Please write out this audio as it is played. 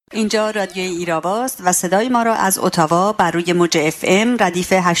اینجا رادیوی ایراواست و صدای ما را از اتاوا بر روی موج FM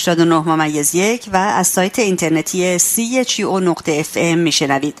ردیف 89.1 و از سایت اینترنتی CHUO.FM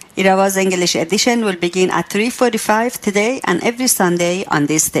میشنوید. Irava's English edition will begin at 3:45 today and every Sunday on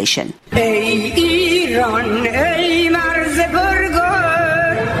this station. ای ایران ای مرز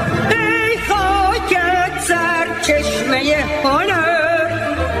پرگوهر، ای خاکت سرچشمه هنر،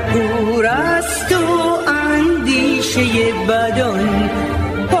 دور از تو اندیشه بدان،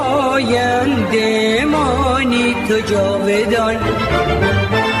 پاینده مانی تو جاودان.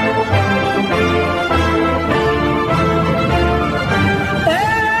 ای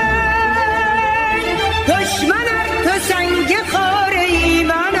دشمن تو سنگ خار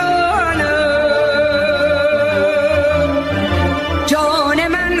ایمانم، جان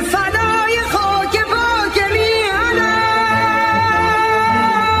من فدای خاک پاک میهنم.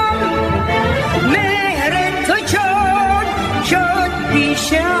 مهر تو چون شد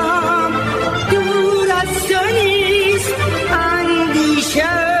پیشم، دور از تو نیست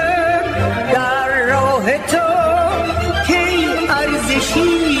اندیشم. در راه تو کی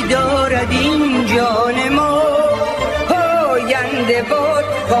ارزشی دارد این جان ما، پاینده باد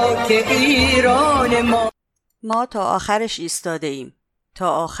خاک ایران ما. ما تا آخرش ایستاده ایم،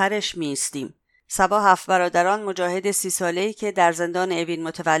 تا آخرش می ایستیم. صبا 7 برادران مجاهد 30 ساله‌ای که در زندان اوین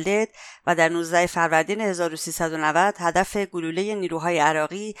متولد و در 19 فروردین 1390 هدف گلوله نیروهای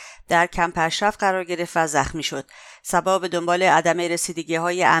عراقی در کمپ اشرف قرار گرفت و زخمی شد. صبا به دنبال عدم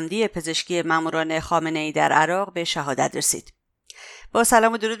رسیدگی‌های عمدی پزشکی ماموران خامنه‌ای در عراق به شهادت رسید. با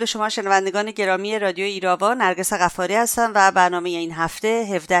سلام و درود به شما شنوندگان گرامی رادیو ایراوا، نرگس غفاری هستم و برنامه این هفته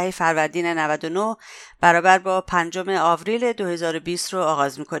 17 فروردین 99 برابر با 5 آوریل 2020 رو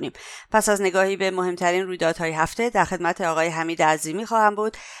آغاز می‌کنیم. پس از نگاهی به مهمترین رویدادهای هفته در خدمت آقای حمید عظیمی خواهم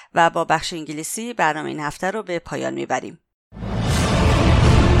بود و با بخش انگلیسی برنامه این هفته رو به پایان میبریم.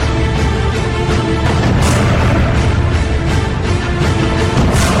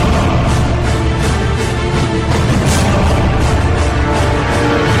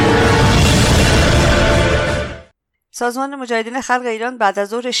 سازمان مجاهدین خلق ایران بعد از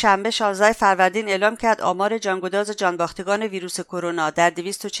ظهر شنبه 16 فروردین اعلام کرد آمار جانگداز جانباختگان ویروس کرونا در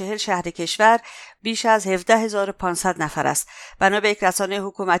 240 شهر کشور بیش از 17500 نفر است. بنا به یک رسانه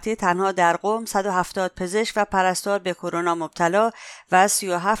حکومتی تنها در قم 170 پزشک و پرستار به کرونا مبتلا و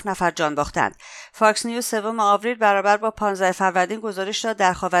 37 نفر جان باختند. فاکس نیوز 3 آوریل برابر با 15 فروردین گزارش داد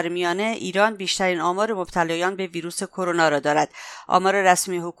در خاورمیانه ایران بیشترین آمار مبتلایان به ویروس کرونا را دارد. آمار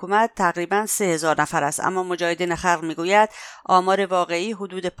رسمی حکومت تقریباً 3000 نفر است، اما مجاهدین خلق میگوید آمار واقعی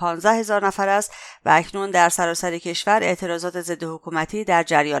حدود 15000 نفر است و اکنون در سراسر کشور اعتراضات ضد حکومتی در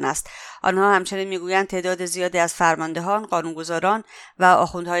جریان است. آنها همچنین میگویند تعداد زیادی از فرماندهان، قانونگذاران و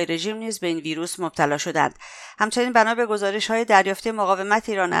آخوندهای رژیم نیز به این ویروس مبتلا شدند. همچنین بنا به گزارش‌های دریافتی مقاومت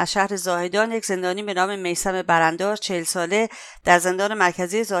ایران از شهر زاهدان، یک زندانی به نام میثم برانداز 40 ساله در زندان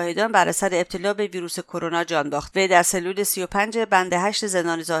مرکزی زاهدان بر اثر ابتلا به ویروس کرونا جان باخت. وی در سلول 35 بند 8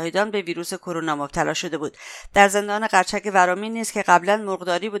 زندان زاهدان به ویروس کرونا مبتلا شده بود. در زندان قرچک ورامین نیز که قبلا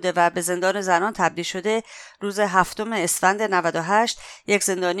مرغداری بوده و به زندان زنان تبدیل شده، روز 7 اسفند 98 یک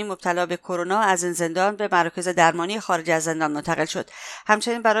زندانی مبتلا به کرونا از این زندان به مراکز درمانی خارج از زندان منتقل شد.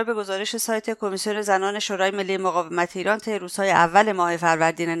 همچنین برای به گزارش سایت کمیسیون زنان شورای ملی مقاومت ایران طی روزهای اول ماه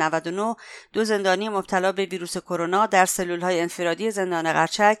فروردین 99 2 زندانی مبتلا به ویروس کرونا در سلول‌های انفرادی زندان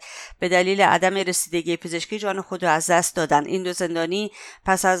قرچک به دلیل عدم رسیدگی پزشکی جان خود را از دست دادند. این 2 زندانی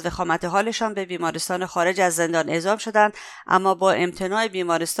پس از وخامت حالشان به بیمارستان خارج از زندان اعزام شدند، اما با امتناع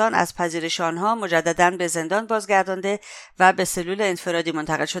بیمارستان از پذیرش آنها مجدداً به زندان بازگردانده و به سلول انفرادی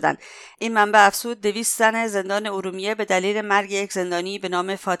منتقل شدند. این منبع افزود 200 زن زندان ارومیه به دلیل مرگ یک زندانی به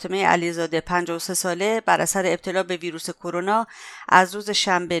نام فاطمه علیزاده 53 ساله بر اثر ابتلا به ویروس کرونا از روز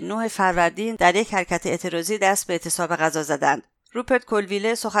شنبه 9 فروردین در یک حرکت اعتراضی دست به اعتصاب غذا زدند. روپرت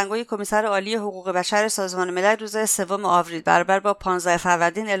کولویله، سخنگوی کمیسر عالی حقوق بشر سازمان ملل، روز 3 آوریل برابر با 15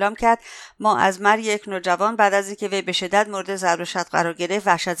 فروردین اعلام کرد ما از مرگ یک نوجوان بعد از اینکه وی به شدت مورد ضرب و شتم قرار گرفت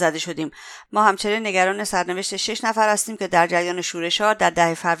وحشت زده شدیم. ما همچنین نگران سرنوشت 6 نفر هستیم که در جریان شورش‌ها در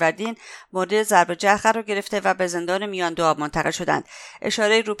 10 فروردین مورد ضرب و جرح قرار گرفته و به زندان میان دو آب منتقل شدند.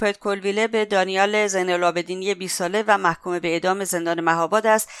 اشاره روپرت کولویله به دانیال زین‌العابدینی 20 ساله و محکوم به اعدام زندان مهاباد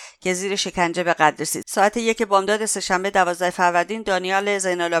است که زیر شکنجه به قتل رسید. ساعت 1 بامداد سه‌شنبه 12 فروردین دانیال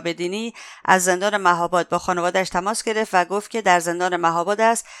زین‌العابدینی از زندان مهاباد با خانواده‌اش تماس گرفت و گفت که در زندان مهاباد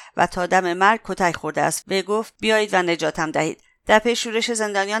است و تا دم مرگ کتک خورده است. وی گفت بیایید و نجاتم دهید. در پی شورش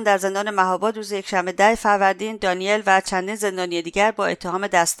زندانیان در زندان مهاباد روز یکشنبه 10 فروردین، دانیل و چندین زندانی دیگر با اتهام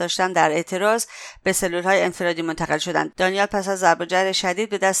دست داشتن در اعتراض به سلول‌های انفرادی منتقل شدند. دانیل پس از ضرب و جرح شدید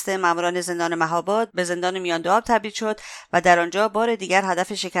به دست ماموران زندان مهاباد به زندان میان دو آب تبدیل شد و در آنجا بار دیگر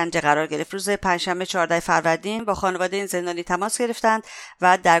هدف شکنجه قرار گرفت. روز پنجشنبه 14 فروردین با خانواده این زندانی تماس گرفتند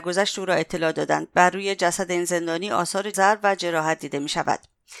و درگذشت او را اطلاع دادند. بر روی جسد این زندانی آثار ضرب و جراحت دیده می‌شود.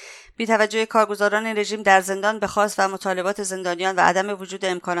 بی توجه کارگزاران رژیم در زندان به خواست و مطالبات زندانیان و عدم وجود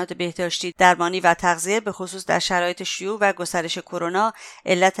امکانات بهداشتی، درمانی و تغذیه به خصوص در شرایط شیوع و گسترش کرونا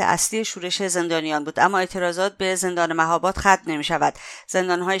علت اصلی شورش زندانیان بود، اما اعتراضات به زندان مهاباد ختم نمی‌شود.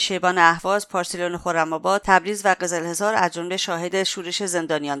 زندان‌های شیبان اهواز، پارسیلون خرم‌آباد، تبریز و قزلحصار از جمله شاهد شورش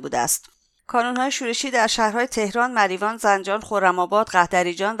زندانیان بوده است. کانون‌های شورشی در شهرهای تهران، مریوان، زنجان، خرم‌آباد،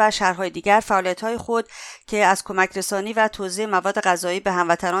 قحطریجان و شهرهای دیگر فعالیت‌های خود که از کمک رسانی و توزیع مواد غذایی به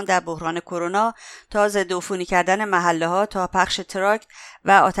هموطنان در بحران کرونا تا ضدعفونی کردن محله‌ها تا پخش تراکت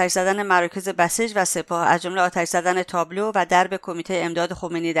و آتش زدن مراکز بسیج و سپاه، از جمله آتش زدن تابلو و درب کمیته امداد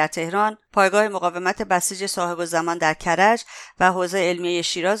خمینی در تهران، پایگاه مقاومت بسیج صاحب الزمان در کرج و حوزه علمیه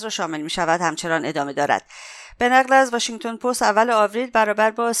شیراز را شامل می‌شود، همچنان ادامه دارد. به نقل از واشنگتن پست اول آوریل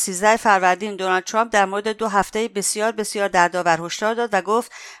برابر با 13 فروردین، دونالد ترامپ در مورد 2 هفته بسیار دردآور هشدار داد و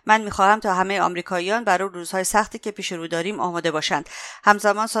گفت من می‌خواهم تا همه آمریکاییان برای روزهای سختی که پیش رو داریم آماده باشند.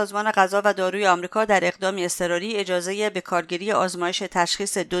 همزمان سازمان غذا و داروی آمریکا در اقدامی اضطراری اجازه به کارگیری آزمایش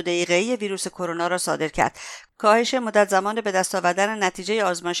تشخیص 2 دقیقه‌ای ویروس کرونا را صادر کرد. کاهش مدت زمان به دست آوردن نتیجه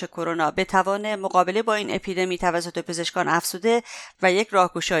آزمایش کرونا به توان مقابله با این اپیدمی توسط پزشکان افزوده و یک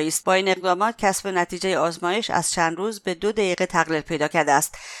راهگشایی است. با این اقدامات کسب نتیجه آزمایش از چند روز به 2 دقیقه تقلیل پیدا کرده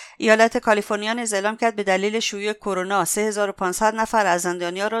است. ایالت کالیفرنیا نیز اعلام کرد به دلیل شیوع کرونا 3500 نفر از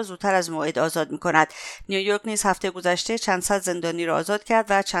زندانیان را زودتر از موعد آزاد می‌کند. نیویورک نیز هفته گذشته چند صد زندانی را آزاد کرد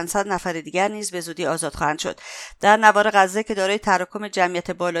و چند صد نفر دیگر نیز به زودی آزاد خواهند شد. در نوار غزه که دارای تراکم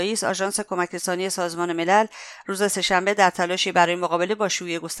جمعیت بالایی است، آژانس کمک رسانی سازمان ملل روز سه‌شنبه در تلاشی برای مقابله با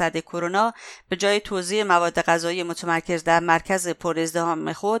شیوع گسترده کرونا به جای توزیع مواد غذایی متمرکز در مرکز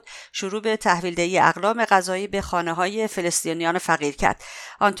پرازدحام خود، شروع به تحویل‌دهی اقلام غذایی به خانه‌های فلسطینیان فقیر کرد.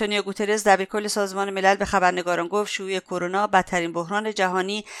 آنتونیو گوترز دبیرکل سازمان ملل به خبرنگاران گفت شیوع کرونا بدترین بحران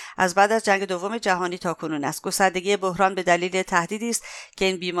جهانی از بعد از جنگ دوم جهانی تاکنون است. گستردگی بحران به دلیل تهدیدی است که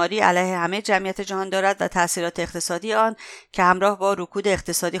این بیماری علیه همه جمعیت جهان دارد و تأثیرات اقتصادی آن که همراه با رکود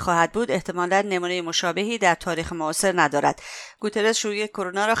اقتصادی خواهد بود احتمالاً نمونه مشابهی در تاریخ معاصر ندارد. گوترز شیوع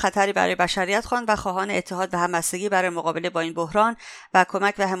کرونا را خطری برای بشریت خواند و خواهان اتحاد و همبستگی برای مقابله با این بحران و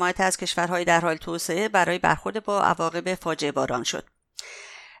کمک و حمایت از کشورهای در حال توسعه برای برخورد با عواقب فاجعه باران شد.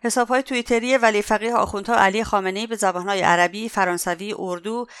 حساب‌های توییتری ولی فقیه آخوندها علی خامنه‌ای به زبان‌های عربی، فرانسوی،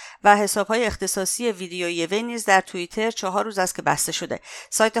 اردو و حساب‌های اختصاصی ویدیویی وی نیز در توییتر 4 روز است که بسته شده.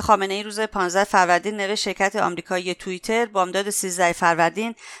 سایت خامنه‌ای روز 15 فروردین نوشت شرکت آمریکایی توییتر بامداد 13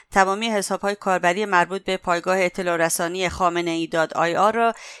 فروردین تمامی حساب‌های کاربری مربوط به پایگاه اطلاع رسانی خامنه‌ای.ir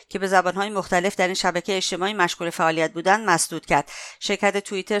را که به زبان‌های مختلف در این شبکه اجتماعی مشغول فعالیت بودند مسدود کرد. شرکت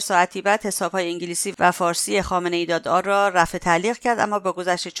توییتر ساعتی بعد حساب‌های انگلیسی و فارسی خامنه‌ای.ir را رفع تعلیق کرد، اما با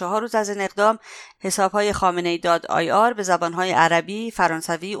گذشت 4 روز از این اقدام حساب‌های خامنه‌ای.ir به زبان‌های عربی،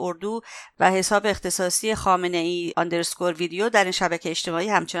 فرانسوی، اردو و حساب اختصاصی خامنه‌ای_ویدیو در این شبکه اجتماعی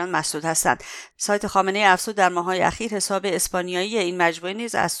همچنان مسدود هستند. سایت خامنه‌ای افزود در ماه‌های اخیر حساب اسپانیایی این مجموعه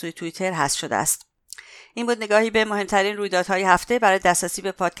نیز از توییتر حذف شده است. این بود نگاهی به مهمترین رویدادهای هفته. برای دسترسی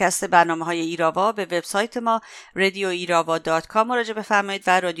به پادکست برنامه‌های ایراوا به وبسایت ما radioirava.com مراجعه بفرمایید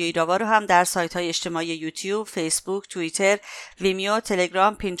و رادیو ایراوا رو هم در سایت‌های اجتماعی یوتیوب، فیسبوک، توییتر، ویمیو،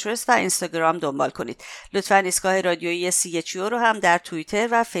 تلگرام، پینترست و اینستاگرام دنبال کنید. لطفاً ایستگاه رادیویی CHO رو هم در توییتر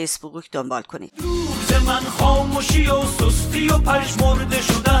و فیسبوک دنبال کنید. روز من خاموشی و سستی و پژمرده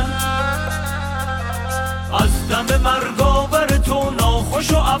شدن، از دم مرگاور تو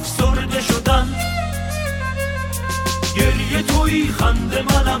ناخوش و افسرده شدن. گریه توی خنده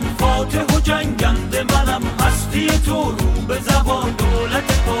منم، فاتح و جنگنده منم، هستی تو رو به زبان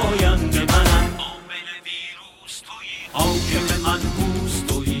دولت پاینده منم. عامل ویروس توی، حاکم من بوس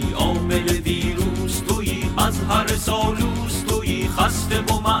توی، عامل ویروس توی، از هر سالوس توی، خسته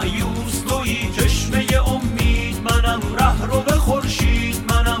و مایوس توی، چشمه امید منم، ره رو به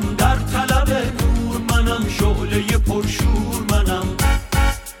خورشید منم، در طلب نور منم، شعله پرشور منم.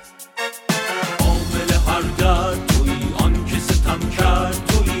 عامل هر درد کرد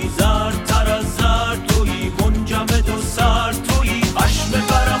توی، زرد تر از زرد توی، منجمد و سرد توی، خشم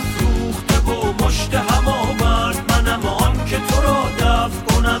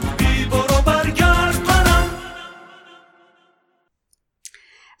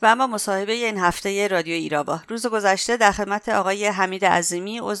و اما مصاحبه این هفته رادیو ایراوا. روز گذشته در خدمت آقای حمید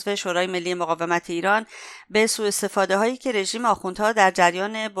عظیمی عضو شورای ملی مقاومت ایران به سوء استفاده هایی که رژیم آخوندها در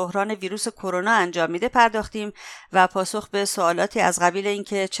جریان بحران ویروس کرونا انجام میده پرداختیم و پاسخ به سوالاتی از قبیل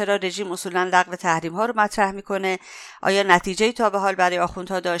اینکه چرا رژیم اصولا لغو تحریم ها رو مطرح میکنه، آیا نتیجه‌ای تا به حال برای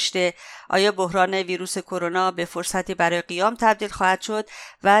آخوندها داشته، آیا بحران ویروس کرونا به فرصتی برای قیام تبدیل خواهد شد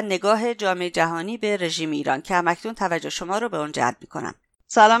و نگاه جامعه جهانی به رژیم ایران که همکنون توجه شما رو به اون جلب میکنم.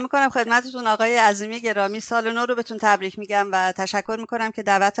 سلام میکنم خدمتتون آقای عظیمی گرامی. سال نو رو بهتون تبریک میگم و تشکر میکنم که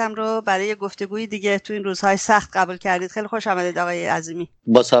دعوتم رو برای گفتگوی دیگه تو این روزهای سخت قبول کردید. خیلی خوش آمدید آقای عظیمی.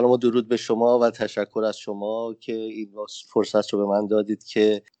 با سلام و درود به شما و تشکر از شما که این فرصت رو به من دادید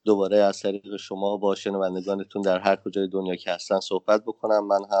که دوباره از طریق شما با شنوندگانتون در هر کجای دنیا که هستن صحبت بکنم.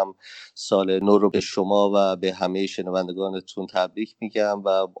 من هم سال نو رو به شما و به همه شنوندگانتون تبریک میگم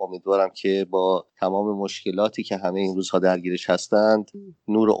و امیدوارم که با تمام مشکلاتی که همه این روزها درگیرش هستند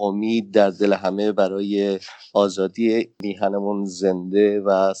نور و امید در دل همه برای آزادی میهنمون زنده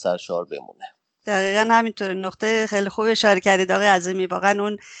و سرشار بمونه. دقیقاً همینطوره. نقطه خیلی خوب اشاره کردید آقای عظیمی. واقعا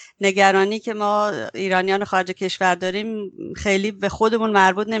اون نگرانی که ما ایرانیان خارج کشور داریم خیلی به خودمون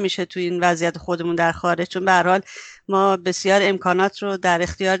مربوط نمیشه تو این وضعیت خودمون در خارج، چون به هر حال ما بسیار امکانات رو در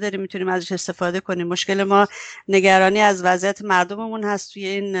اختیار داریم، میتونیم ازش استفاده کنیم. مشکل ما نگرانی از وضعیت مردممون هست توی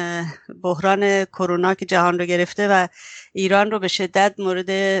این بحران کرونا که جهان رو گرفته و ایران رو به شدت مورد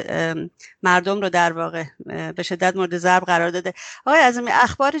مردم رو در واقع به شدت مورد ضرب قرار داده. آقای عظیمی،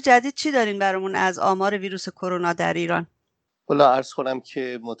 اخبار جدید چی دارین برامون از آمار ویروس کرونا در ایران؟ والا عرض کنم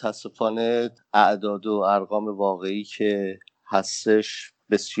که متاسفانه اعداد و ارقام واقعی که هستش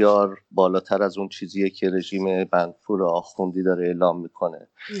بسیار بالاتر از اون چیزیه که رژیم منفور آخوندی داره اعلام میکنه.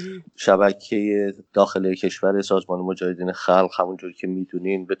 شبکه داخل کشور سازمان مجاهدین خلق همونجوری که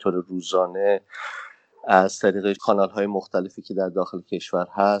میدونین به طور روزانه از طریق کانال‌های مختلفی که در داخل کشور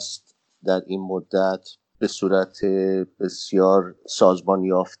هست در این مدت به صورت بسیار سازمان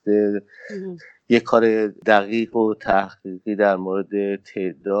یافته یک کار دقیق و تحقیقی در مورد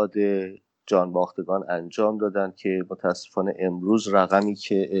تعداد جانباختگان انجام دادن که متاسفانه امروز رقمی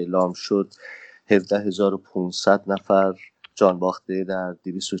که اعلام شد 17500 نفر جانباخته در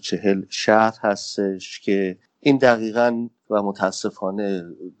 240 شهر هستش که این دقیقاً و متاسفانه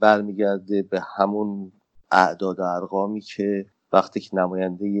برمیگرده به همون اعداد و ارقامی که وقتی که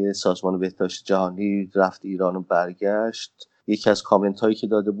نماینده سازمان بهداشت جهانی رفت ایران و برگشت، یکی از کامنت هایی که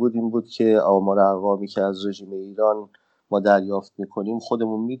داده بود این بود که آمار ارقامی که از رژیم ایران ما دریافت میکنیم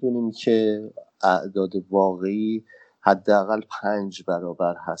خودمون میدونیم که اعداد واقعی حداقل 5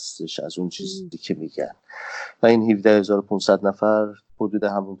 برابر هستش از اون چیزی که میگن و این 17500 نفر حدود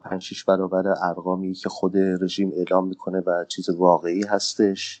همون 5-6 برابر ارقامی که خود رژیم اعلام میکنه و چیز واقعی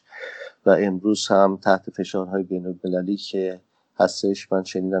هستش. و امروز هم تحت فشارهای بین‌المللی که هستش من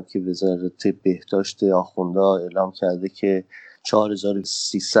شنیدم که وزارت بهداشت آخوندها اعلام کرده که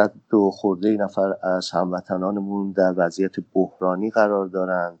 4300 خورده نفر از هموطنانمون در وضعیت بحرانی قرار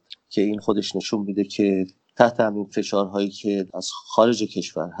دارند که این خودش نشون میده که تحت همین فشارهایی که از خارج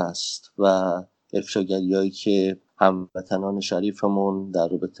کشور هست و افشاگری‌هایی که هموطنان شریفمون در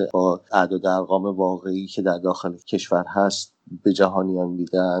رابطه با اعداد ارقام واقعی که در داخل کشور هست به جهانیان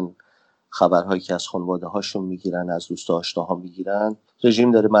میدن، خبرهایی که از خانواده هاشون میگیرن، از دوست و آشناها میگیرن،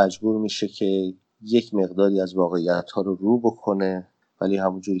 رژیم داره مجبور میشه که یک مقداری از واقعیت ها رو بکنه. ولی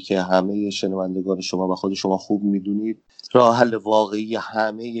همونجوری که همه شنوندگان شما و خود شما خوب میدونید راه حل واقعی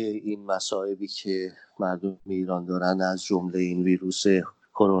همه این مصائبی که مردم ایران دارن از جمله این ویروس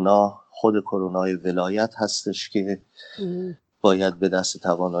کرونا خود کرونای ولایت هستش که باید به دست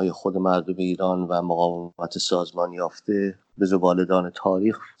توانای خود مردم ایران و مقاومت سازمان یافته به زبالدان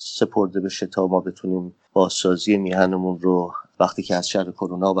تاریخ سپرده بشه تا ما بتونیم بازسازی میهنمون رو وقتی که از شر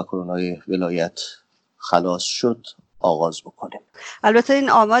کرونا و کرونای ولایت خلاص شد آغاز بکنیم. البته این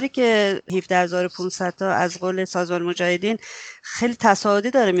آماری که 17500 تا از قول سازمان مجاهدین خیلی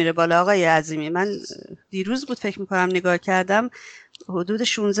تصاعدی داره میره بالا آقای عظیمی. من دیروز بود فکر میکنم نگاه کردم حدود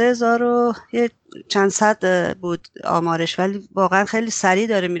 16000 و چند صد بود آمارش، ولی واقعا خیلی سریع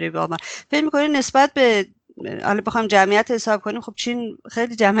داره میره به آمار. فکر میکنین نسبت به حالا بخوام جمعیت حساب کنیم، خب چین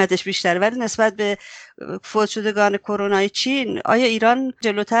خیلی جمعیتش بیشتره، ولی نسبت به فوت شدگان کرونای چین آیا ایران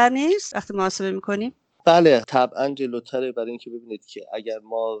جلوتر نیست وقتی محاسبه میکنیم؟ بله طبعا جلوتره. برای اینکه ببینید که اگر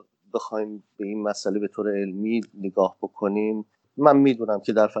ما بخوایم به این مسئله به طور علمی نگاه بکنیم، من میدونم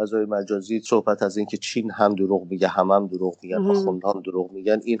که در فضای مجازی صحبت از این که چین هم دروغ میگه هم دروغ میگن آخوندها هم دروغ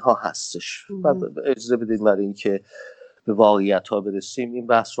میگن اینها هستش و اجازه بدید برای اینکه به واقعیت ها برسیم این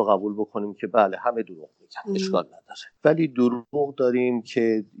بحث رو قبول بکنیم که بله همه دروغ میگن، اشکال نداره. ولی دروغ داریم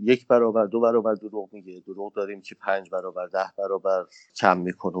که 1 برابر 2 برابر دروغ میگه، دروغ داریم که 5 برابر 10 برابر کم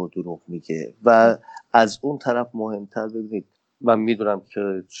میکنه و دروغ میگه. و از اون طرف مهمتر ببینید، من میدونم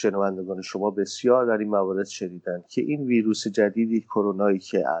که شنوندگان شما بسیار در این موارد شنیدن که این ویروس جدیدی کرونایی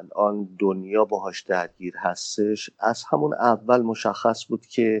که الان دنیا باهاش درگیر هستش، از همون اول مشخص بود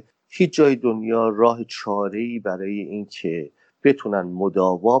که هیچ جای دنیا راه چاره‌ای برای این که بتونن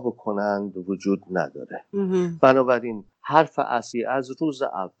مداوا بکنند وجود نداره. بنابراین حرف اصلی از روز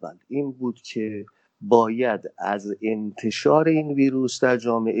اول این بود که باید از انتشار این ویروس در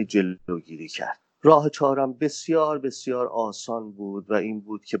جامعه جلوگیری کرد. راه چارم بسیار بسیار آسان بود و این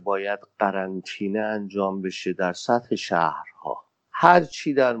بود که باید قرنطینه انجام بشه در سطح شهرها. هر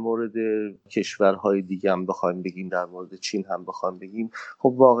چی در مورد کشورهای دیگه هم بخوایم بگیم، در مورد چین هم بخوایم بگیم،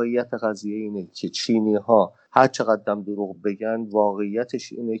 خب واقعیت قضیه اینه که چینی ها هر چقدر دروغ بگن،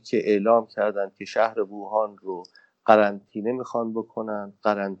 واقعیتش اینه که اعلام کردن که شهر ووهان رو قرنطینه میخوان بکنن،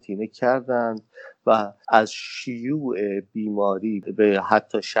 قرنطینه کردن و از شیوع بیماری به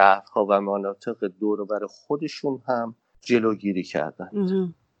حتی شهرها و مناطق دور و بر خودشون هم جلوگیری کردن.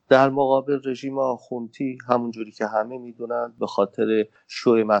 در مقابل رژیم آخوندی همونجوری که همه میدونن به خاطر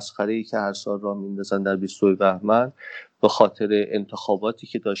شو مسخره‌ای که هر سال را میندازن در 22 بهمن، به خاطر انتخاباتی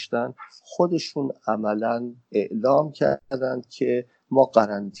که داشتن، خودشون عملاً اعلام کردن که ما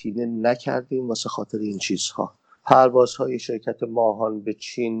قرنطینه نکردیم واسه خاطر این چیزها. پروازهای شرکت ماهان به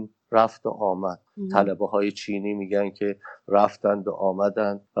چین رفت و آمد، طلبه های چینی میگن که رفتند و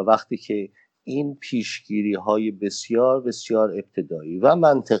آمدند و وقتی که این پیشگیری های بسیار بسیار ابتدایی و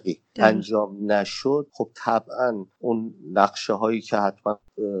منطقی انجام نشد، خب طبعا اون نقشه هایی که حتما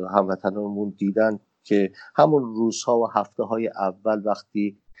هموطنانمون دیدن که همون روزها و هفته های اول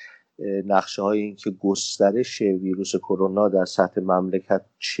وقتی نقشه های این که گسترش ویروس کرونا در سطح مملکت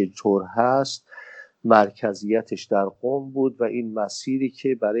چطور هست، مرکزیتش در قم بود و این مسیری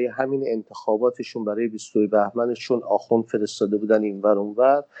که برای همین انتخاباتشون برای 22 بهمنشون آخوند فرستاده بودن اینور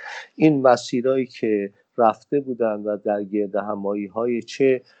اونور، این مسیرایی که رفته بودن و در گرد همایی های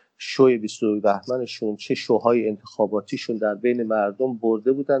چه شوی 22 بهمنشون چه شوهای انتخاباتیشون در بین مردم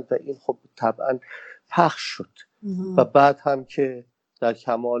برده بودن و این خب طبعا پخش شد. و بعد هم که در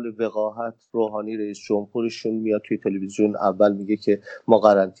کمال وقاحت روحانی رئیس جمهورشون میاد توی تلویزیون اول میگه که ما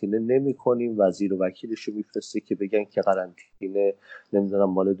قرنطینه نمی کنیم، وزیر و وکیلش رو میفرسته که بگن که قرنطینه نمیدونم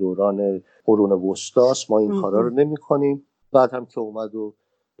مال دوران قرون وسطاست، ما این کارا رو نمی کنیم. بعد هم که اومد و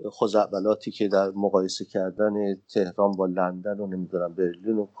خزعبلاتی که در مقایسه کردن تهران با لندن و نمیدونم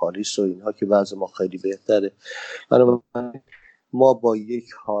برلین و پاریس و اینها که وضع ما خیلی بهتره. بنابراین ما با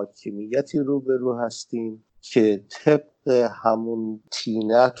یک حاکمیتی روبرو هستیم که طبق همون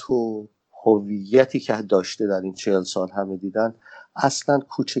تینت و هویتی که داشته در این 40 سال همه دیدن، اصلا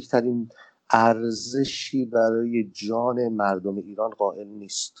کوچکترین ارزشی برای جان مردم ایران قائل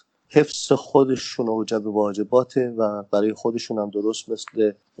نیست. حفظ خودشون اوجب واجباته و برای خودشون هم درست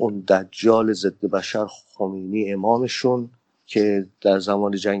مثل اون دجال ضد بشر خمینی امامشون که در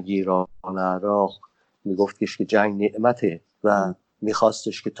زمان جنگ ایران عراق میگفتش که جنگ نعمته و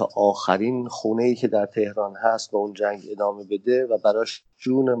میخواستش که تا آخرین خونه‌ای که در تهران هست با اون جنگ ادامه بده و براش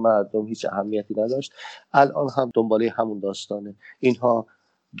جون مردم هیچ اهمیتی نداشت. الان هم دنباله همون داستانه. اینها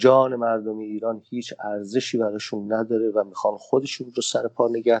جان مردم ایران هیچ ارزشی براشون نداره و میخوان خودشون رو سر پا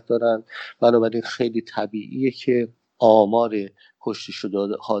نگه دارن. بنابراین خیلی طبیعیه که آمار کشته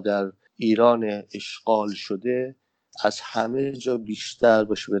شده ها در ایران اشغال شده از همه جا بیشتر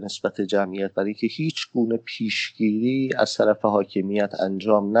باشه به نسبت جمعیت، برای اینکه هیچ گونه پیشگیری از طرف حاکمیت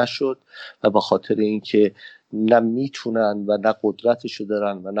انجام نشد و به خاطر اینکه نه میتونن و نه قدرتشو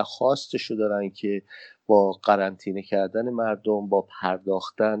دارن و نه خواستشو دارن که با قرنطینه کردن مردم، با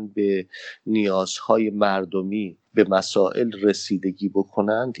پرداختن به نیازهای مردمی به مسائل رسیدگی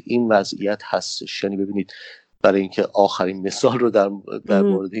بکنند، این وضعیت هستش. یعنی ببینید، برای اینکه آخرین مثال رو در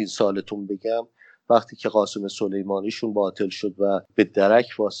مورد این سالتون بگم، وقتی که قاسم سلیمانیشون باطل شد و به درک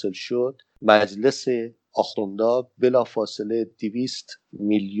واصل شد، مجلس آخوندا بلافاصله 200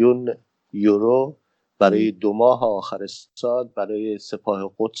 میلیون یورو برای 2 ماه آخر سال برای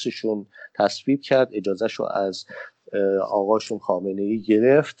سپاه قدسشون تصویب کرد. اجازهش رو از آقاشون خامنه‌ای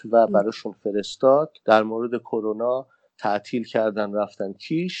گرفت و براشون فرستاد. در مورد کرونا تعطیل کردن، رفتن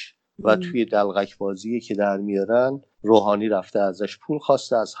کیش و توی دلقک بازی که در میارن، روحانی رفته ازش پول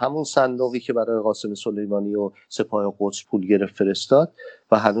خواسته، از همون صندوقی که برای قاسم سلیمانی و سپاه قدس پول گرفت فرستاد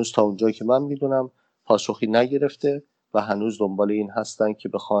و هنوز تا اونجایی که من میدونم پاسخی نگرفته و هنوز دنبال این هستن که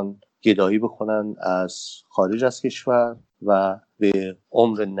بخوان گدایی بکنن از خارج از کشور و به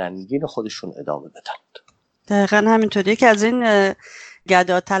عمر ننگین خودشون ادامه بدن. دقیقا همینطوری که از این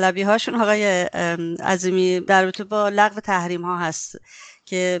گدا طلبی هاشون آقای عظیمی در رابطه با لغو تحریم ها هست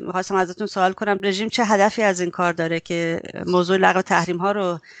که می‌خواستم ازتون سوال کنم رژیم چه هدفی از این کار داره که موضوع لغو تحریم ها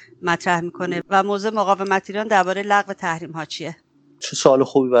رو مطرح میکنه و موضوع مقاومت ایران درباره لغو تحریم ها چیه؟ چه سوال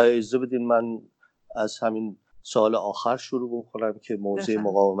خوبی برای اجازه بدین من از همین سوال آخر شروع بکنم که موضوع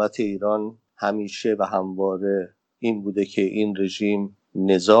مقاومت ایران همیشه و همواره این بوده که این رژیم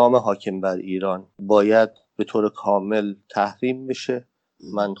نظام حاکم بر ایران باید به طور کامل تحریم بشه.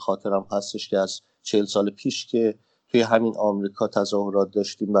 من خاطرم هستش که از 40 سال پیش که توی همین آمریکا تظاهرات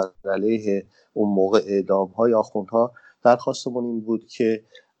داشتیم بر علیه اون موقع اعدام‌های آخوندها، درخواستمون این بود که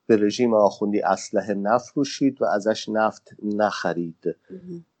به رژیم آخوندی اسلحه نفروشید و ازش نفت نخرید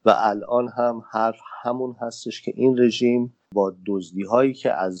و الان هم همون هستش که این رژیم با دزدی‌هایی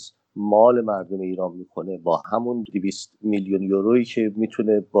که از مال مردم ایران میکنه، با همون 200 میلیون یورویی که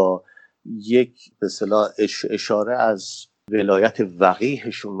میتونه با یک به اصطلاح اشاره از ولایت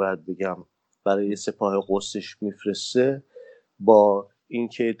وقیحشون باید بگم برای سپاه قدسش میفرسته، با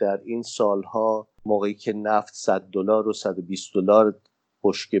اینکه در این سالها موقعی که نفت $100 و $120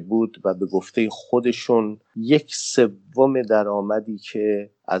 بشکه بود و به گفته خودشون 1/3 درآمدی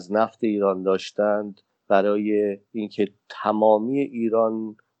که از نفت ایران داشتند برای اینکه تمامی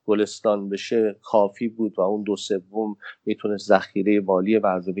ایران گلستان بشه کافی بود و اون 2/3 میتونه ذخیره مالی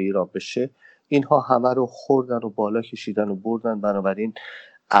مردم ایران بشه، اینها همه رو خوردن و بالا کشیدن و بردن. بنابراین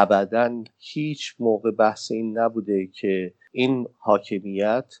ابداً هیچ موقع بحث این نبوده که این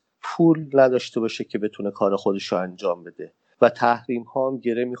حاکمیت پول نداشته باشه که بتونه کار خودش رو انجام بده و تحریم ها هم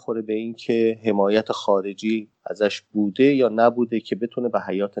گره میخوره به این که حمایت خارجی ازش بوده یا نبوده که بتونه به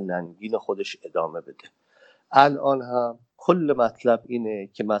حیات ننگین خودش ادامه بده. الان هم کل مطلب اینه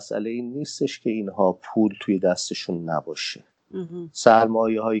که مسئله این نیستش که اینها پول توی دستشون نباشه.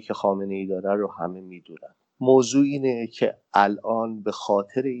 سرمایه هایی که خامنه ای داره رو همه میدونن. موضوع اینه که الان به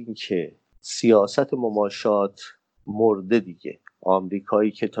خاطر اینکه سیاست مماشات مرده دیگه،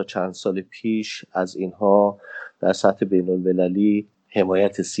 آمریکایی که تا چند سال پیش از اینها در سطح بین المللی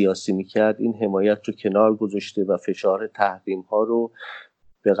حمایت سیاسی میکرد، این حمایت رو کنار گذاشته و فشار تحریم ها رو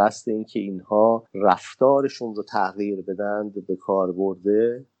به قصد اینکه اینها رفتارشون رو تغییر بدن به کار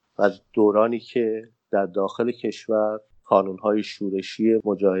برده و دورانی که در داخل کشور کانون‌های شورشی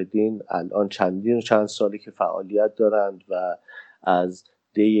مجاهدین الان چند سالی که فعالیت دارند و از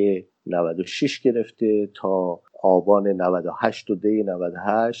دی 96 گرفته تا آبان 98 و دی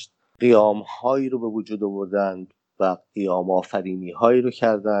 98 قیام‌هایی رو به وجود آوردند و قیام آفرینی‌هایی رو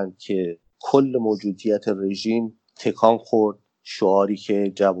کردند که کل موجودیت رژیم تکان خورد. شعاری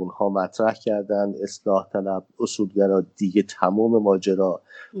که جوانها مطرح کردند، اصلاح طلب، اصولگرا، دیگه تمام ماجرا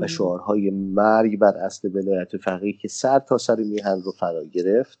و شعارهای مرگ بر اصل ولایت فقیه که سر تا سر میهن رو فرا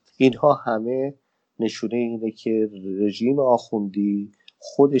گرفت، اینها همه نشونه اینه که رژیم آخوندی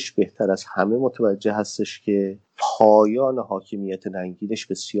خودش بهتر از همه متوجه هستش که پایان حاکمیت ننگینش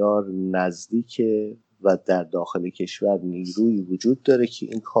بسیار نزدیکه و در داخل کشور نیروی وجود داره که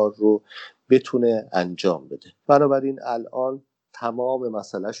این کار رو بتونه انجام بده. بنابراین الان تمام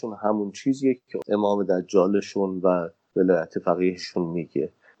مسئلهشون همون چیزیه که امام دجالشون و ولایت فقیهشون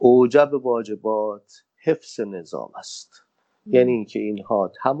میگه، اوجب واجبات حفظ نظام است. یعنی اینکه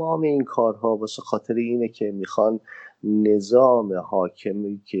اینها تمام این کارها واسه خاطر اینه که میخوان نظام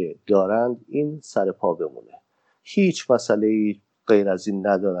حاکمی که دارند این سر پا بمونه. هیچ مسئله غیر از این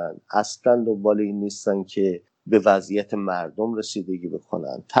ندارن، اصلا دنبال این نیستن که به وضعیت مردم رسیدگی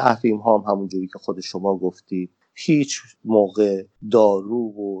بکنن. تحریم ها هم همونجوری که خود شما گفتید هیچ موقع دارو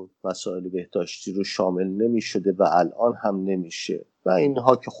و مسائل بهداشتی رو شامل نمی شده و الان هم نمیشه و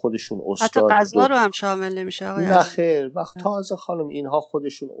اینها که خودشون استاد، حتی غذا رو هم شامل نمیشه آقای نه خیر. وقت تازه خانم اینها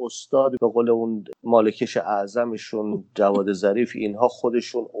خودشون استاد، به قول اون مالکش اعظمشون جواد ظریف، اینها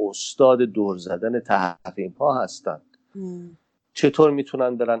خودشون استاد دور زدن تحریم ها هستند. چطور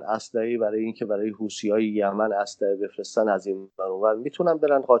میتونن برن اسلحه برای اینکه برای حوثیای یمن اسلحه بفرستن از این برابر، میتونن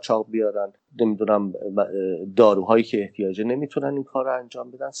برن قاچاق بیارن، نمیدونم داروهایی که احتیاجه، نمیتونن این کار رو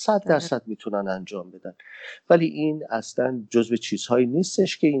انجام بدن؟ 100% میتونن انجام بدن. ولی این اصلا جزو چیزهایی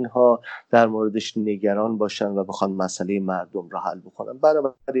نیستش که اینها در موردش نگران باشن و بخوان مسئله مردم رو حل بکنن.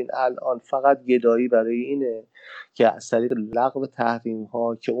 بنابراین الان فقط گدایی برای اینه که از طریق لغو تحریم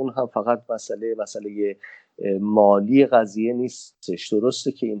ها، که اون هم فقط مسئله مالی قضیه نیستش،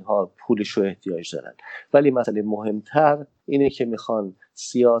 درسته که اینها پولش رو احتیاج دارن، ولی مسئله مهمتر اینه که میخوان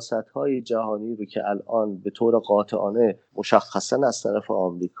سیاست‌های جهانی رو که الان به طور قاطعانه مشخصا از طرف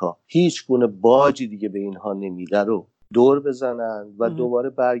آمریکا هیچ گونه باجی دیگه به اینها نمیده رو دور بزنن و دوباره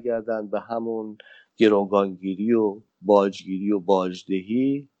برگردن به همون گروگانگیری و باجگیری و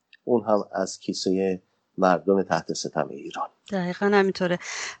باجدهی، اون هم از کیسه مردم تحت ستم ایران. دقیقاً همینطوره.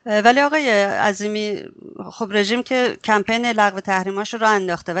 ولی آقای عظیمی، خب رژیم که کمپین لغو تحریماش رو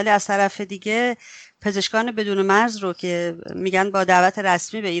انداخته، ولی از طرف دیگه پزشکان بدون مرز رو که میگن با دعوت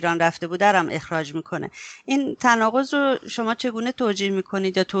رسمی به ایران رفته بوده هم اخراج میکنه. این تناقض رو شما چگونه توجیه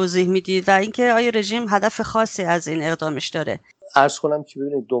میکنید یا توضیح میدید و اینکه آیا رژیم هدف خاصی از این اقدامش داره؟ عرض کنم که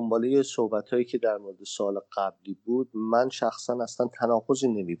ببینید دنباله صحبت‌هایی که در مورد سال قبلی بود، من شخصا اصلا تناقضی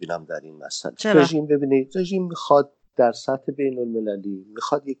نمیبینم در این مسئله. چرا؟ رژیم میخواد در سطح بین المللی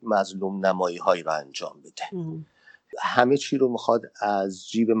میخواد یک مظلوم نمایی هایی رو انجام بده. همه چی رو میخواد از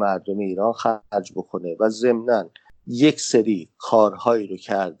جیب مردم ایران خرج بکنه و ضمناً یک سری کارهایی رو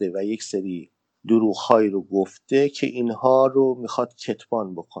کرده و یک سری دروغ‌هایی رو گفته که اینها رو میخواد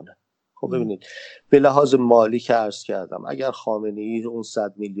کتمان بکنه. خب ببینید به لحاظ مالی که عرض کردم، اگر خامنه‌ای اون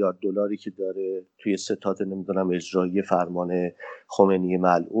 100 میلیارد دلاری که داره توی ستاد نمیدونم اجرایی فرمان خمینی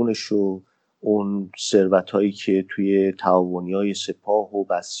ملعونشو، اون ثروتایی که توی تعاونی‌های سپاه و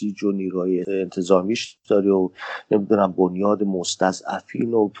بسیج و نیروهای انتظامیش داره و نمیدونم بنیاد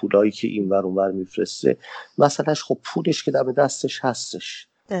مستضعفین و پولایی که اینور اونور میفرسته، مثلاش خب پولش که دم دستش هستش.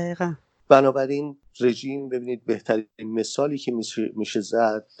 دقیقاً. بنابراین رژیم، ببینید بهترین مثالی که میشه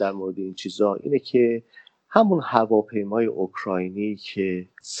زد در مورد این چیزا اینه که همون هواپیمای اوکراینی که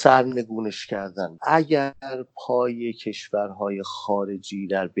سرنگونش کردن، اگر پای کشورهای خارجی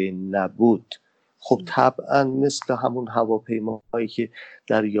در بین نبود، خب طبعا مثل همون هواپیمایی که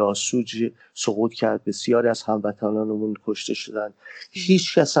در یاسوج سقوط کرد بسیاری از هموطنانمون کشته شدن،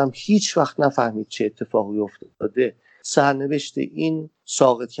 هیچ کس هم هیچ وقت نفهمید چه اتفاقی افتاده. سرنوشت این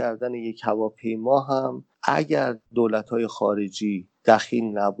ساقط کردن یک هواپیما هم اگر دولت‌های خارجی دخیل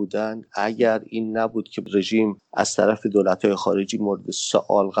نبودن، اگر این نبود که رژیم از طرف دولت‌های خارجی مورد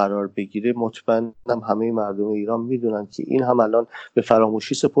سوال قرار بگیره، مطمئنم همه مردم ایران میدونن که این هم الان به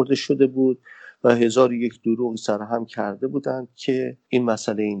فراموشی سپرده شده بود و 1001 دروغ سرهم کرده بودن که این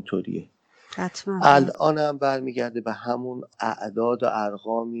مسئله اینطوریه. الان هم برمیگرده به همون اعداد و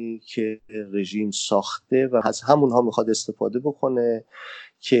ارقامی که رژیم ساخته و از همونها میخواد استفاده بکنه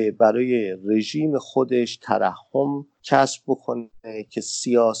که برای رژیم خودش ترحم کسب بکنه، که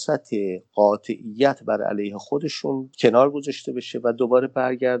سیاست قاطعیت بر علیه خودشون کنار گذاشته بشه و دوباره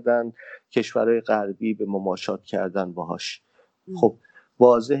برگردن کشورهای غربی به مماشات کردن باهاش. خب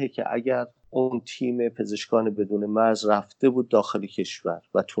واضحه که اگر اون تیم پزشکان بدون مرز رفته بود داخل کشور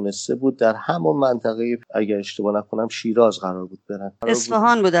و تونسته بود در همون منطقه، اگر اشتباه نکنم شیراز قرار بود برن،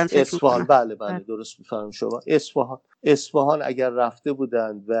 اصفهان بودن فکر اصفهان، بله درست میفهمم شما، اصفهان اگر رفته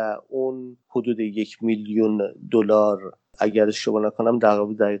بودند و اون حدود 1 میلیون دلار، اگر اشتباه نکنم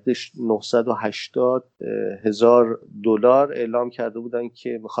دقیقش 980,000 دلار اعلام کرده بودن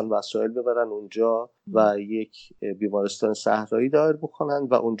که میخوان وسایل ببرن اونجا و یک بیمارستان صحرایی دایر بکنن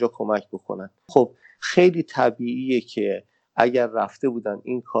و اونجا کمک بکنن. خب خیلی طبیعیه که اگر رفته بودن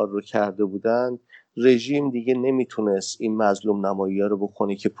این کار رو کرده بودن، رژیم دیگه نمیتونست این مظلوم نمایی ها رو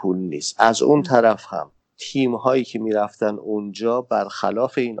بکنه که پول نیست. از اون طرف هم تیم هایی که میرفتن اونجا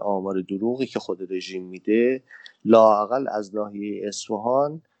برخلاف این آمار دروغی که خود رژیم میده، لااقل از ناحیه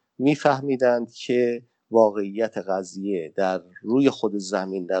اصفهان میفهمیدند که واقعیت قضیه در روی خود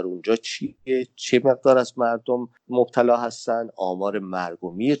زمین در اونجا چیه، چه مقدار از مردم مبتلا هستن، آمار مرگ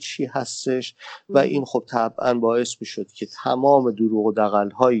و میر چی هستش و این خب طبعا باعث میشد که تمام دروغ و دغل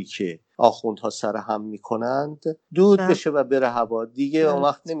هایی که آخوندها سر هم میکنند دود بشه و بره هوا. دیگه اون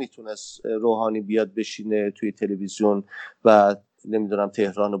وقت نمیتونست روحانی بیاد بشینه توی تلویزیون و نمیدونم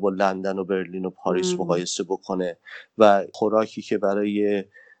تهران با لندن و برلین و پاریس مقایسه بکنه و خوراکی که برای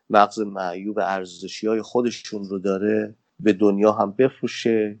مغز معیوب ارزشی‌های خودشون رو داره به دنیا هم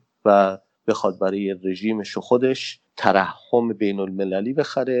بفروشه و بخواد برای رژیمش و خودش ترحم بین المللی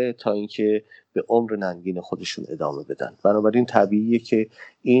بخره تا اینکه به عمر ننگین خودشون ادامه بدن. بنابراین طبیعیه که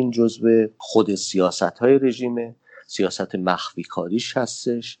این جزء خود سیاست‌های رژیمه، سیاست مخفی کاریش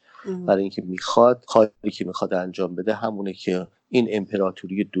هستش، برای اینکه کاری که میخواد انجام بده همونه که این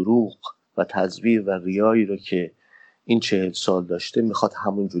امپراتوری دروغ و تزویر و ریایی رو که این 40 سال داشته میخواد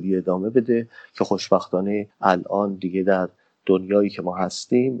همون جوری ادامه بده که خوشبختانه الان دیگه در دنیایی که ما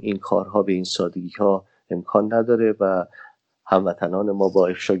هستیم این کارها به این سادگی ها امکان نداره و هموطنان ما با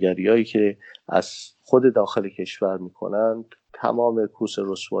افشاگریایی که از خود داخل کشور میکنند تمام کوس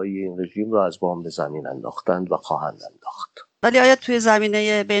رسوایی این رژیم رو از بام به زمین انداختند و خواهند انداخت. ولی آیا توی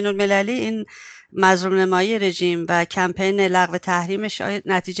زمینه بین المللی این مظلوم نمایی رژیم و کمپین لغو تحریمش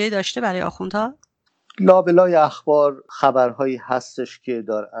نتیجه داشته برای آخوندها؟ لابلای اخبار خبرهایی هستش که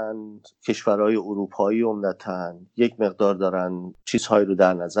دارن کشورهای اروپایی عمدتاً یک مقدار دارن چیزهایی رو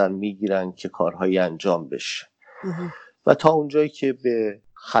در نظر میگیرن که کارهایی انجام بشه و تا اونجایی که به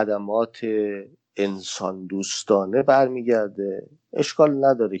خدمات انسان دوستانه برمیگرده، اشکال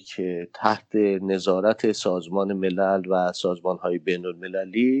نداره که تحت نظارت سازمان ملل و سازمان‌های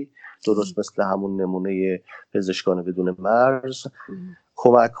بین‌المللی، درست مثل همون نمونه پزشکان بدون مرز،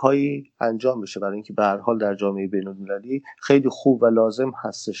 کمک‌هایی انجام بشه، برای اینکه به هر حال در جامعه بین‌المللی خیلی خوب و لازم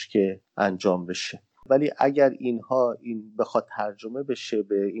هستش که انجام بشه. ولی اگر اینها بخواد ترجمه بشه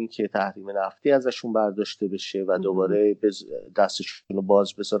به اینکه تحریم نفتی ازشون برداشته بشه و دوباره دستشون رو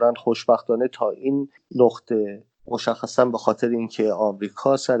باز بذارن، خوشبختانه تا این نقطه مشخصا به خاطر اینکه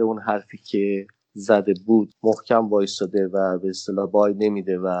آمریکا سر اون حرفی که زده بود محکم وایساده و به اصطلاح بای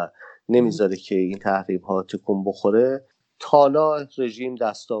نمیده و نمیذاره که این تحریم ها تکون بخوره، تالا رژیم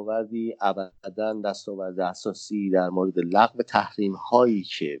دستاوردی ابداً دستاورد اساسی در مورد لغو تحریم هایی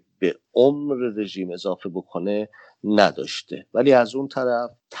که به عمر رژیم اضافه بکنه نداشته. ولی از اون طرف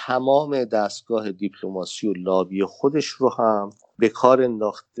تمام دستگاه دیپلماسی و لابی خودش رو هم به کار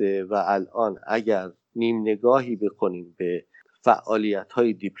انداخته و الان اگر نیم نگاهی بکنیم به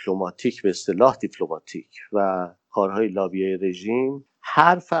فعالیت‌های دیپلماتیک، به اصطلاح دیپلماتیک و کارهای لابی رژیم،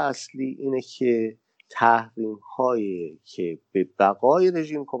 حرف اصلی اینه که تحریم هایی که به بقای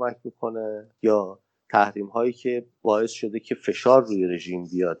رژیم کمک میکنه یا تحریم هایی که باعث شده که فشار روی رژیم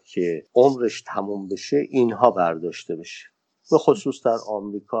بیاد که عمرش تموم بشه، اینها برداشته بشه. به خصوص در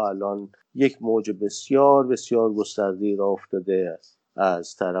آمریکا الان یک موج بسیار بسیار گسترده راه افتاده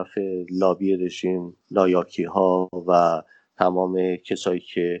از طرف لابی رژیم، لایاکی ها و تمام کسایی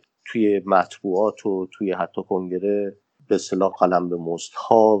که توی مطبوعات و توی حتی کنگره به اصطلاح قلم به مزد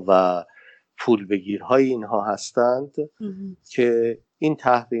ها و پول بگیرهای اینها هستند که این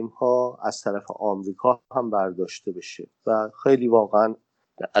تحریم ها از طرف آمریکا هم برداشته بشه و خیلی واقعا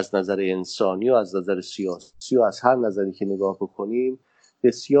از نظر انسانی و از نظر سیاسی و از هر نظری که نگاه بکنیم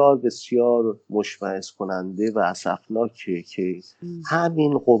بسیار بسیار مشمئز کننده و اسفناکه که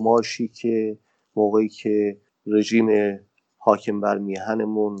همین قماشی که موقعی که رژیم حاکم بر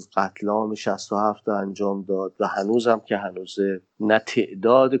میهنمون قتل عام 67 رو انجام داد و هنوزم که هنوزه نه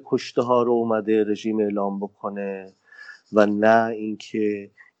تعداد کشته ها رو اومده رژیم اعلام بکنه و نه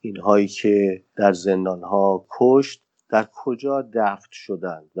اینکه اینهایی که در زندان ها کشت در کجا دفن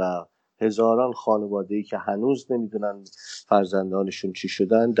شدن و هزاران خانواده‌ای که هنوز نمیدونن فرزندانشون چی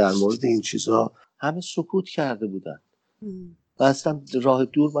شدن، در مورد این چیزا همه سکوت کرده بودن. و اصلا راه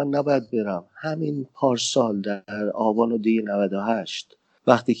دور من نباید برم. همین پارسال در آبان و دی 98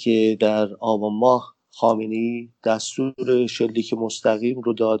 وقتی که در آبان ماه خامنه‌ای دستور شلیک مستقیم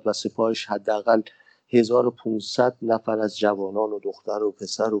رو داد و سپاهش حداقل 1500 نفر از جوانان و دختر و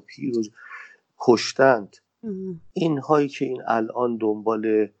پسر و پیر رو کشتند، اینهایی که این الان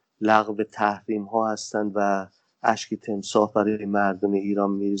دنبال لغو تحریم ها هستند و اشک تمساح برای مردم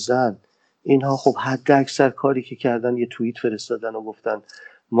ایران میریزن، اینها خب حد اکثر کاری که کردن یه توییت فرستادن و گفتن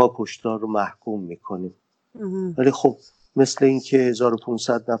ما کشتار رو محکوم میکنیم. ولی خب مثل این که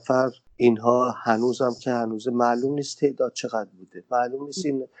 1500 نفر، اینها هنوزم که هنوز معلوم نیست تعداد چقدر بوده، معلوم نیست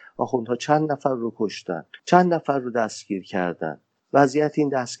این آخوندها چند نفر رو کشتن، چند نفر رو دستگیر کردن، وضعیت این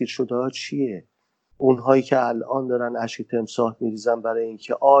دستگیر شده ها چیه. اونهایی که الان دارن اشک تمساح میریزن برای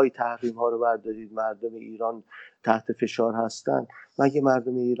اینکه تحریم ها رو بردارید، مردم ایران تحت فشار هستن، مگه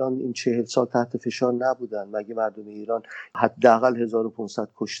مردم ایران این 40 سال تحت فشار نبودن؟ مگه مردم ایران حداقل 1500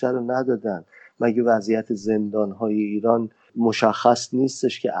 کشته رو ندادن؟ مگه وضعیت زندان‌های ایران مشخص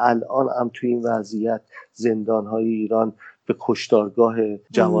نیستش که الان هم توی این وضعیت زندان‌های ایران به کشتارگاه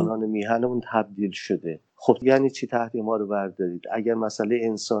جوانان میهنمون تبدیل شده؟ خب یعنی چی تحریم ها رو بردارید؟ اگر مسئله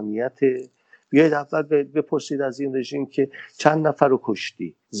انسانیت، بیایید اول بپرسید از این رژیم که چند نفر رو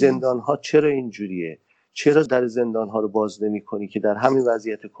کشتی؟ زندان‌ها چرا اینجوریه؟ چرا در زندان‌ها رو باز نمی‌کنی که در همین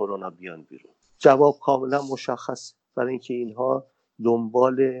وضعیت کرونا بیان بیرون؟ جواب کاملا مشخص، برای اینکه اینها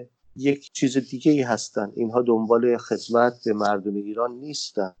دنبال یک چیز دیگه ای هستن. اینها دنبال خدمت به مردم ایران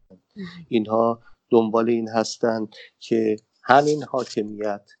نیستن. اینها دنبال این هستن که همین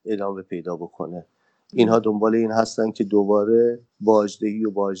حاکمیت ادامه پیدا بکنه. اینها دنبال این هستن که دوباره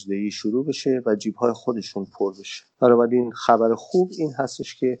باجدهی شروع بشه و جیب‌های خودشون پر بشه. بنابراین خبر خوب این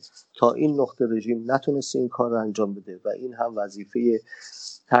هستش که تا این نقطه رژیم نتونسته این کار رو انجام بده و این هم وظیفه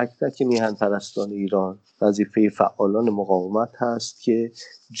تک تک میهن پرستان ایران، وظیفه فعالان مقاومت هست که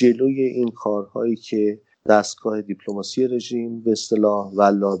جلوی این کارهایی که دستگاه دیپلماسی رژیم به اصطلاح و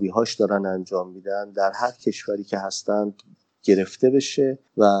لابی‌هاش دارن انجام میدن در هر کشوری که هستند گرفته بشه.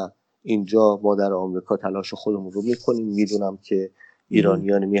 و اینجا ما در آمریکا تلاش خودمون رو میکنیم. میدونم که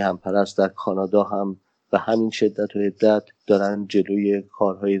ایرانیان میهن پرست در کانادا هم به همین شدت و حدت دارن جلوی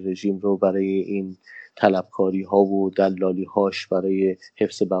کارهای رژیم رو برای این طلبکاری ها و دلالی هاش برای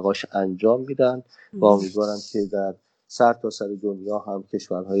حفظ بقاش انجام میدن و امیدوارم که در سرتاسر دنیا هم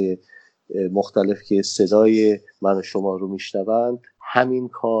کشورهای مختلف که صدای من و شما رو میشنوند همین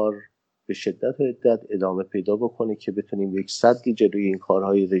کار به شدت و حدت ادامه پیدا بکنه که بتونیم یک سدی جلوی این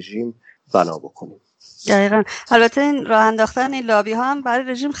کارهای رژیم بنا بکنیم. دقیقاً. البته این راه انداختن این لابی ها هم برای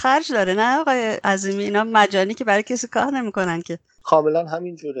رژیم خرج داره، نه آقای عظیمی؟ اینا مجانی که برای کسی کار نمیکنن که. کاملا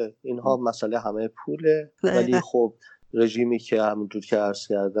همینجوره، اینها مسئله همه پوله. ولی خب رژیمی که همونجور که عرض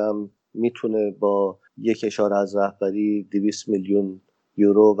کردم میتونه با یک اشاره از رهبری 200 میلیون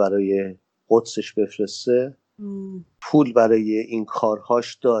یورو برای قدسش بفرسته، پول برای این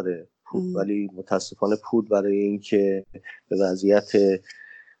کارهاش داره، ولی متاسفانه پول برای این که به وضعیت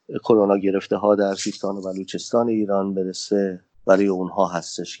کرونا گرفته ها در سیستان و بلوچستان ایران برسه برای اونها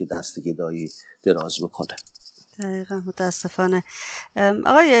هستش که دست گدایی دراز بکنه. دقیقا، متاسفانه.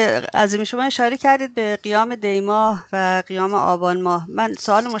 آقای عظیمی، شما اشاره کردید به قیام دی ماه و قیام آبان ماه. من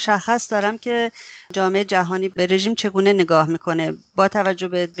سوال مشخص دارم که جامعه جهانی به رژیم چگونه نگاه میکنه با توجه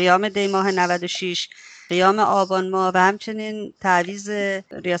به قیام دی ماه 96، قیام آبان ماه و همچنین تعویض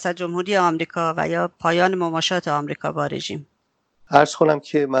ریاست جمهوری آمریکا و یا پایان مماشات آمریکا با رژیم. عرض کنم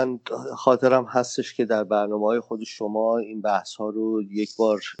که من خاطرم هستش که در برنامه‌های خود شما این بحث ها رو یک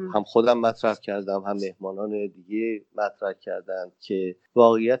بار هم خودم مطرح کردم، هم مهمانان دیگه مطرح کردن که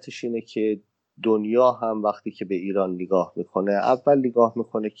واقعیتش اینه که دنیا هم وقتی که به ایران نگاه میکنه، اول نگاه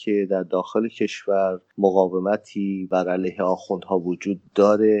میکنه که در داخل کشور مقاومتی بر علیه آخوندها وجود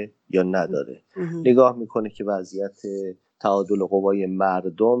داره یا نداره. نگاه میکنه که وضعیت تعادل قوای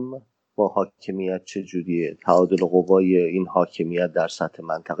مردم با حاکمیت چجوریه، تعادل قوای این حاکمیت در سطح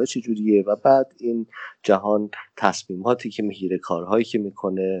منطقه چجوریه، و بعد این جهان تصمیماتی که میگیره، کارهایی که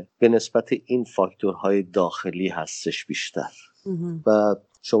میکنه به نسبت این فاکتورهای داخلی هستش بیشتر. و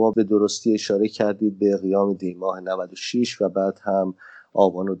شما به درستی اشاره کردید به قیام دی ماه 96 و بعد هم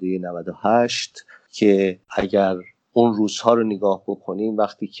آبان و دی 98 که اگر اون روزها رو نگاه بکنیم،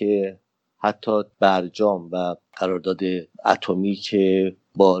 وقتی که حتی برجام و قرارداد اتمی که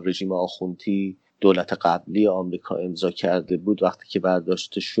با رژیم آخوندی دولت قبلی آمریکا امضا کرده بود، وقتی که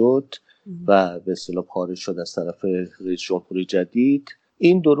برداشته شد و به اصطلاح پاره شد از طرف رئیس جمهور جدید،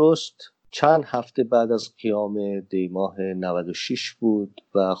 این درست چند هفته بعد از قیام دی ماه 96 بود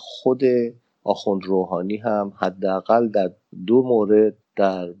و خود آخوند روحانی هم حداقل در 2 مورد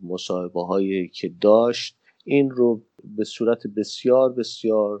در مصاحبه‌هایی که داشت این رو به صورت بسیار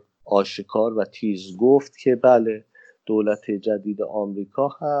بسیار آشکار و تیز گفت که بله، دولت جدید آمریکا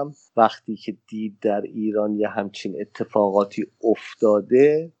هم وقتی که دید در ایران یه همچین اتفاقاتی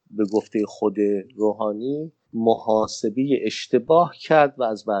افتاده، به گفته خود روحانی محاسبه اشتباه کرد و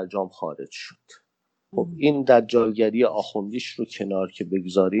از برجام خارج شد. خب این دجالگری آخوندیش رو کنار که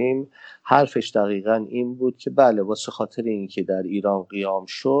بگذاریم، حرفش دقیقاً این بود که بله، واسه خاطر این که در ایران قیام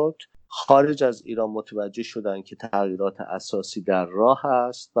شد، خارج از ایران متوجه شدن که تغییرات اساسی در راه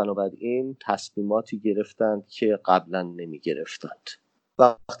است، بنابراین تصمیماتی گرفتند که قبلا نمی گرفتند.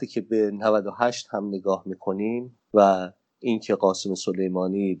 وقتی که به 98 هم نگاه میکنیم و اینکه قاسم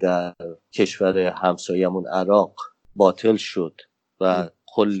سلیمانی در کشور همسایمون عراق باطل شد و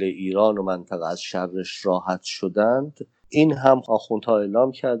کل ایران و منطقه از شرش راحت شدند، این هم آخوندها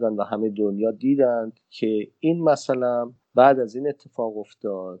اعلام کردند و همه دنیا دیدند که این مسئله بعد از این اتفاق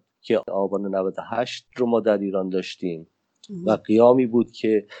افتاد که آبان 98 رو ما در ایران داشتیم و قیامی بود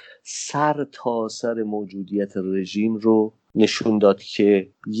که سر تا سر موجودیت رژیم رو نشون داد که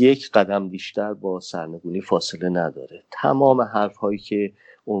یک قدم بیشتر با سرنگونی فاصله نداره. تمام حرف‌هایی که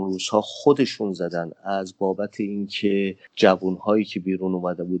اون روزها خودشون زدن از بابت اینکه جوانهایی که بیرون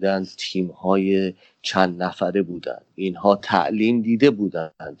اومده بودند تیم‌های چند نفره بودند، اینها تعلیم دیده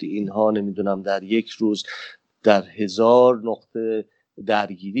بودند، اینها نمیدونم در یک روز در 1000 نقطه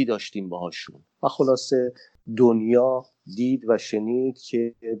درگیری داشتیم باهاشون، و خلاصه دنیا دید و شنید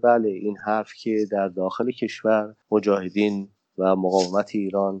که بله، این حرف که در داخل کشور مجاهدین و مقاومت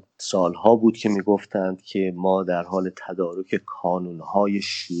ایران سالها بود که میگفتند که ما در حال تدارک کانونهای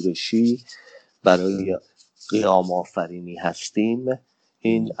شورشی برای قیام آفرینی هستیم،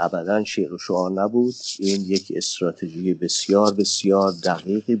 این ابداً شعر و شعار نبود. این یک استراتژی بسیار بسیار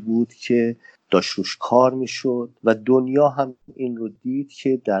دقیقی بود که داشت روش کار میشد و دنیا هم این رو دید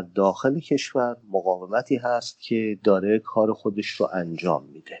که در داخل کشور مقاومتی هست که داره کار خودش رو انجام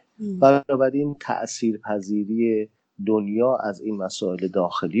میده. بنابراین تأثیرپذیری دنیا از این مسائل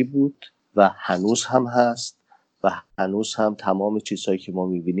داخلی بود و هنوز هم هست و هنوز هم تمام چیزهایی که ما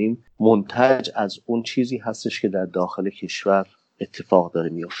میبینیم منتج از اون چیزی هستش که در داخل کشور اتفاق داره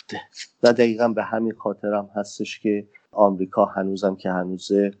میفته. و دقیقاً به همین خاطر هم هستش که آمریکا هنوزم که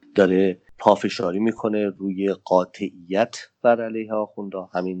هنوزه داره پافشاری میکنه روی قاطعیت بر علیه آخوندها.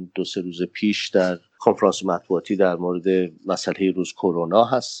 همین 2-3 روز پیش در کنفرانس مطبوعاتی در مورد مسئله روز کرونا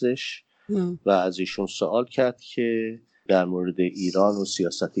هستش و از ایشون سوال کرد که در مورد ایران و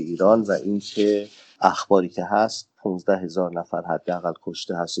سیاست ایران و اینکه اخباری که هست 15,000 نفر حداقل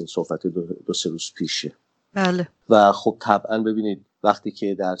کشته هست. این صحبت دو سه روز پیشه. بله. و خب طبعا ببینید وقتی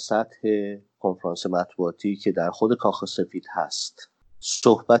که در سطح کنفرانس مطبوعاتی که در خود کاخ سفید هست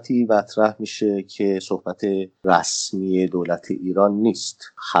صحبتی مطرح میشه که صحبت رسمی دولت ایران نیست،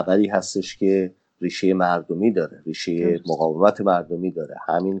 خبری هستش که ریشه مردمی داره، ریشه مقاومت مردمی داره.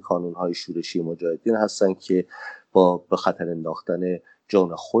 همین کانون‌های شورشی مجاهدین هستن که با به خطر انداختن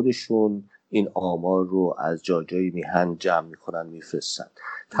جان خودشون این آمار رو از جای میهن جمع میکنن میفرستن.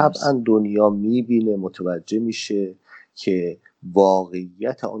 طبعا دنیا میبینه، متوجه میشه که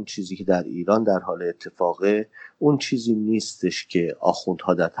واقعیت آن چیزی که در ایران در حال اتفاقه اون چیزی نیستش که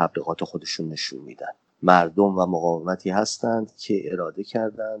آخوندها در تبلیغات خودشون نشون میدن. مردم و مقاومتی هستند که اراده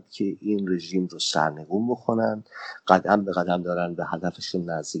کردند که این رژیم رو سرنگون بکنن، قدم به قدم دارن به هدفشون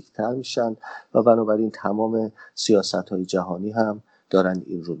نزدیکتر میشن و بنابراین تمام سیاست‌های جهانی هم دارن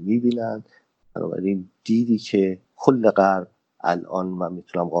این رو میبینن. بنابراین دیدی که کل غرب الان من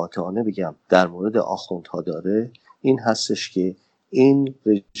میتونم قاطعانه بگم در مورد آخوندها داره این هستش که این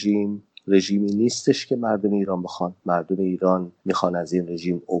رژیمی نیستش که مردم ایران بخوان. مردم ایران میخوان از این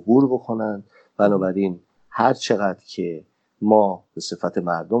رژیم عبور بکنن. بنابراین هر چقدر که ما به صفت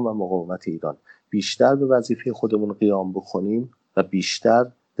مردم و مقاومت ایران بیشتر به وظیفه خودمون قیام بکنیم و بیشتر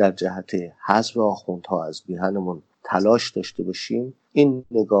در جهت حذف آخوندها از میهنمون تلاش داشته باشیم، این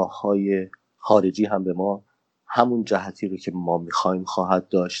نگاه‌های خارجی هم به ما همون جهتی رو که ما میخوایم خواهد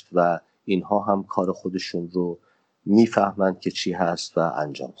داشت و اینها هم کار خودشون رو میفهمند که چی هست و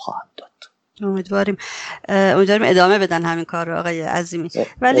انجام خواهند داد. امیدواریم ادامه بدن همین کار رو آقای عظیمی.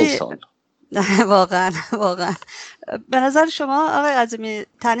 ولی واقعا به نظر شما آقای عظیمی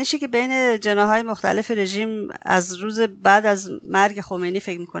تنشی که بین جناح‌های مختلف رژیم از روز بعد از مرگ خمینی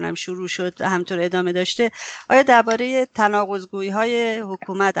فکر می‌کنم شروع شد همینطور ادامه داشته، آیا درباره تناقض‌گویی‌های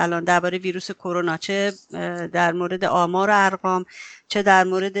حکومت الان درباره ویروس کرونا، چه در مورد آمار و ارقام، چه در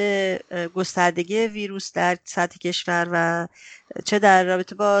مورد گستردگی ویروس در سطح کشور و چه در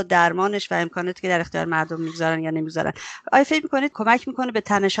رابطه با درمانش و امکاناتی که در اختیار مردم میگذارن یا نمیگذارن، آیا فکر میکنید کمک میکنه به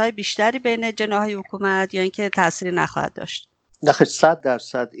تنش‌های بیشتری بین جناح‌های حکومت یا اینکه تأثیری نخواهد داشت؟ نخیر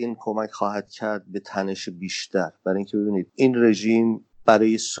 100% این کمک خواهد کرد به تنش بیشتر. برای اینکه ببینید این رژیم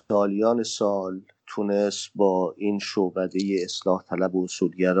برای سالیان سال تونست با این شعبده اصلاح طلب و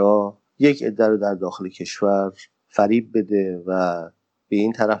اصولگرا یک عده رو در داخل کشور فریب بده و به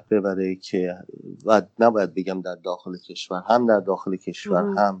این طرف ببره که و نباید بگم در داخل کشور، هم در داخل کشور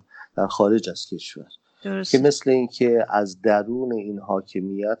هم در خارج از کشور، که مثل این که از درون این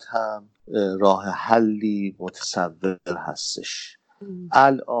حاکمیت هم راه حلی متصور هستش.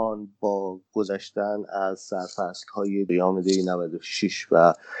 الان با گذشتن از سرفصل‌های قیام دی 96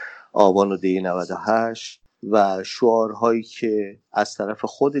 و آبان و دی 98 و شعارهایی که از طرف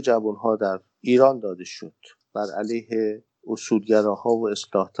خود جوانها در ایران داده شد بر علیه اصولگراها و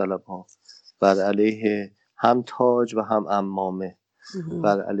اصلاح طلبها، بر علیه هم تاج و هم عمامه،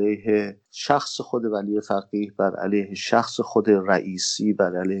 بر علیه شخص خود ولی فقیه، بر علیه شخص خود رئیسی،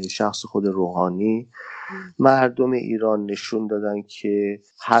 بر علیه شخص خود روحانی، مردم ایران نشون دادن که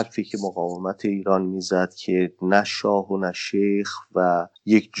حرفی که مقاومت ایران میزد که نه شاه و نه شیخ و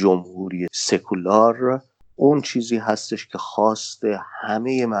یک جمهوری سکولار اون چیزی هستش که خواست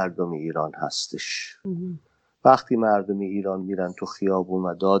همه مردم ایران هستش. وقتی مردم ایران میرن تو خیابون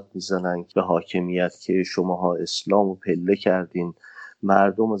و داد میزنن به حاکمیت که شماها اسلام رو پله کردین،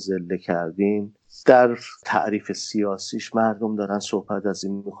 مردم رو ذله کردین، در تعریف سیاسیش مردم دارن صحبت از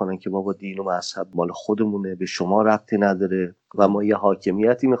این میکنن که بابا دین و مذهب مال خودمونه، به شما ربطی نداره و ما یه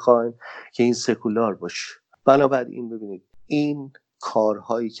حاکمیتی میخوایم که این سکولار باشه. بنابراین ببینید این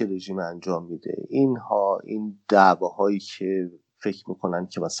کارهایی که رژیم انجام میده، این دعواهایی که فکر میکنن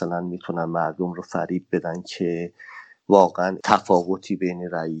که مثلا میتونن مردم رو فریب بدن که واقعا تفاوتی بین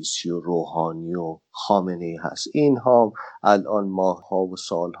رئیسی و روحانی و خامنه‌ای هست، اینها الان ماه‌ها و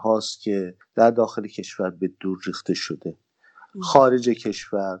سال‌هاست که در داخل کشور به دور ریخته شده. خارج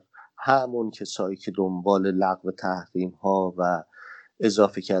کشور همون کسایی که دنبال لغو تحریم‌ها و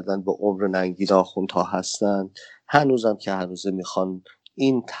اضافه کردن به عمر ننگین آخوندها هستن هنوزم که هنوزه میخوان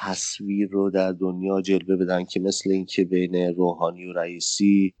این تصویر رو در دنیا جلوه بدن که مثل این که بین روحانی و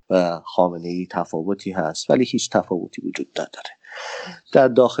رئیسی و خامنه‌ای تفاوتی هست، ولی هیچ تفاوتی وجود نداره. در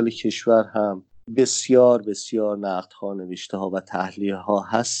داخل کشور هم بسیار بسیار نقدها، نوشته ها و تحلیل ها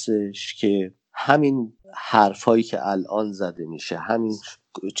هستش که همین حرفایی که الان زده میشه، همین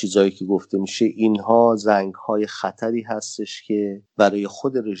چیزایی که گفته میشه، اینها زنگ‌های خطری هستش که برای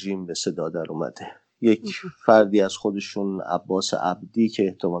خود رژیم به صدا در اومده. یک فردی از خودشون، عباس عبدی که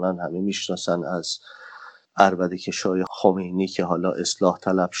احتمالاً همه میشناسن از عربده کشای خمینی که حالا اصلاح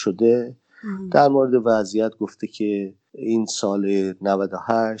طلب شده، در مورد وضعیت گفته که این سال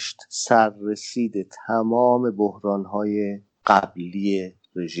 98 سررسید تمام بحران‌های قبلی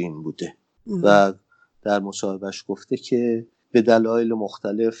رژیم بوده و در مصاحبهش گفته که به دلایل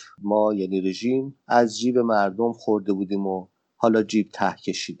مختلف ما، یعنی رژیم، از جیب مردم خورده بودیم و حالا جیب ته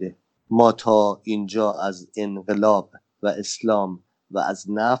کشیده. ما تا اینجا از انقلاب و اسلام و از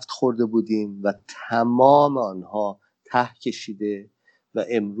نفت خورده بودیم و تمام آنها ته کشیده و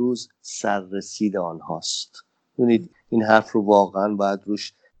امروز سررسید آنهاست. ببینید این حرف رو واقعا باید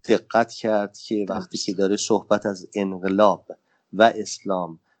روش دقت کرد که وقتی که داره صحبت از انقلاب و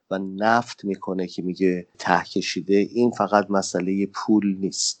اسلام و نفت میکنه که میگه ته کشیده، این فقط مسئله پول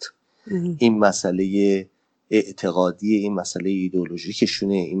نیست، این مسئله اعتقادی، این مسئله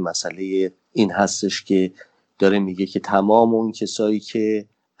ایدئولوژیکشونه، این مسئله این هستش که داره میگه که تمام اون کسایی که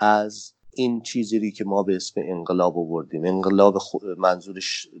از این چیزی که ما به اسم انقلاب آوردیم، انقلاب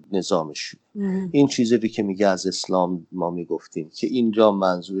منظورش نظامش، این چیزی که میگه از اسلام ما میگفتیم که اینجا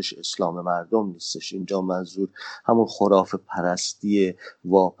منظورش اسلام مردم نیستش، اینجا منظور همون خرافه پرستی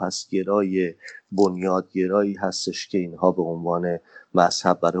واپسگرای بنیادگرایی هستش که اینها به عنوان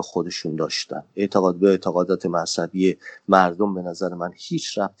مذهب برای خودشون داشتن. اعتقاد به اعتقادات مذهبی مردم به نظر من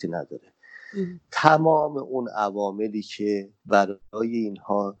هیچ ربطی نداره. تمام اون عواملی که برای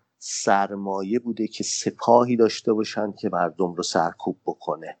اینها سرمایه بوده که سپاهی داشته باشن که مردم رو سرکوب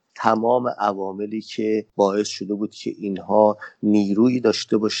بکنه، تمام عواملی که باعث شده بود که اینها نیرویی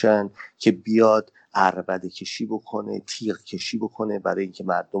داشته باشن که بیاد عربده کشی بکنه، تیغ کشی بکنه برای اینکه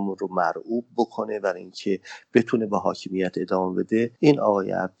مردم رو مرعوب بکنه، برای اینکه بتونه به حاکمیت ادامه بده، این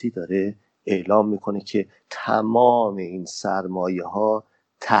آقای عبدی داره اعلام میکنه که تمام این سرمایه ها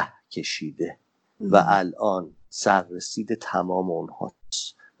ته کشیده و الان سررسید تمام اونهاست.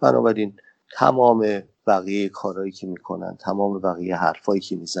 بنابراین تمام بقیه کارهایی که میکنن، تمام بقیه حرفایی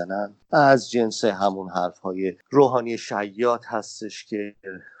که میزنن از جنس همون حرفهای روحانی شیاد هستش که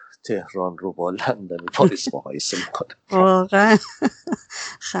تهران رو با لندن و پاریس مقایسه میکنه. واقعا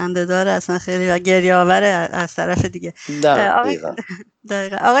خنده داره اصلا خیلی و گریه آوره از طرف دیگه. دقیقا.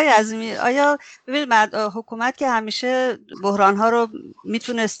 آقای عظیمی، آیا ببینید حکومت که همیشه بحران‌ها رو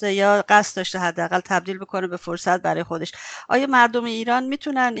میتونسته یا قصد داشته حداقل تبدیل بکنه به فرصت برای خودش، آیا مردم ایران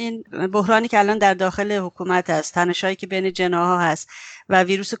میتونن این بحرانی که الان در داخل حکومت هست، تنشایی که بین جناح‌ها هست و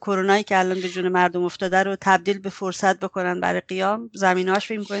ویروس کرونایی که الان به جون مردم افتاده رو تبدیل به فرصت بکنن برای قیام؟ زمینه‌اش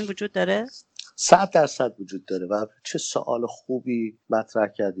فکر می‌کنید وجود داره؟ 100% وجود داره و چه سوال خوبی مطرح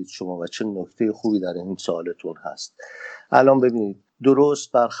کردید شما و چه نکته خوبی در این سوالتون هست. الان ببینید،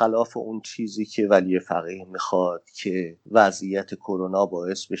 درست برخلاف اون چیزی که ولی فقیه میخواد که وضعیت کرونا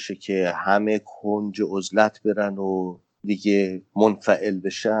باعث بشه که همه کنج عزلت برن و دیگه منفعل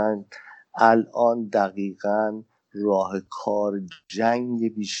بشن، الان دقیقاً راه کار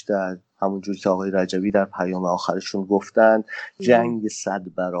جنگ بیشتر، همونجور که آقای رجبی در پیام آخرشون گفتن، جنگ 100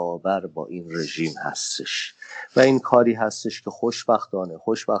 برابر با این رژیم هستش و این کاری هستش که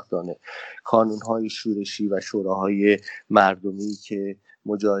خوشبختانه کانونهای شورشی و شوراهای مردمی که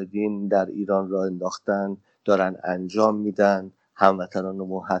مجاهدین در ایران را انداختن دارن انجام میدن. هموطنان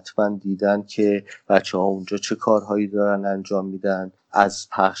ما حتما دیدن که بچه‌ها اونجا چه کارهایی دارن انجام میدن، از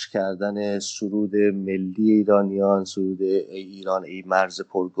پخش کردن سرود ملی ایرانیان، سرود ای ایران ای مرز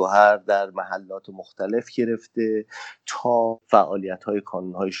پرگوهر در محلات مختلف گرفته تا فعالیت‌های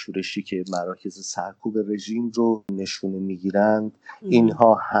کانون‌های شورشی که مراکز سرکوب رژیم رو نشونه میگیرند.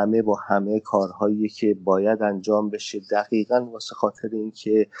 اینها همه با همه کارهایی که باید انجام بشه دقیقاً واسه خاطر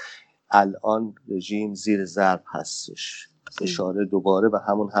اینکه الان رژیم زیر ضرب هستش. اشاره دوباره به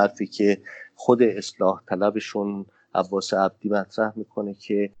همون حرفی که خود اصلاح طلبشون عباس عبدی مطرح میکنه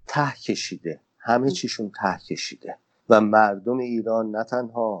که ته کشیده، همه چیشون ته کشیده و مردم ایران نه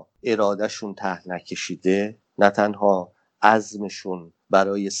تنها ارادهشون ته نکشیده، نه تنها عزمشون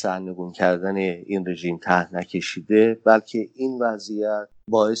برای سرنگون کردن این رژیم ته نکشیده، بلکه این وضعیت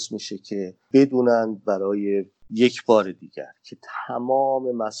باعث میشه که بدونن برای یک بار دیگر که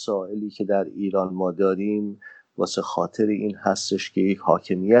تمام مسائلی که در ایران ما داریم واسه خاطر این هستش که یک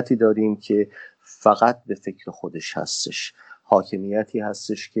حاکمیتی داریم که فقط به فکر خودش هستش، حاکمیتی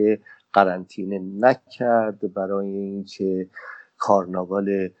هستش که قرنطینه نکرد برای اینکه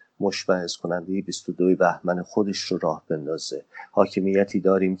کارناوال مشمئز کننده 22 بهمن خودش رو راه بندازه، حاکمیتی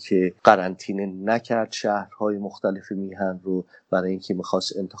داریم که قرنطینه نکرد شهرهای مختلف میهن رو برای اینکه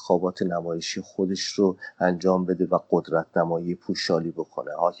میخواست انتخابات نمایشی خودش رو انجام بده و قدرت نمایی پوشالی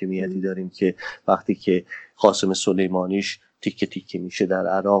بکنه، حاکمیتی داریم که وقتی که قاسم سلیمانیش تیکه تیکه میشه در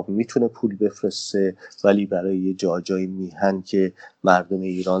عراق میتونه پول بفرسته، ولی برای جای میهن که مردم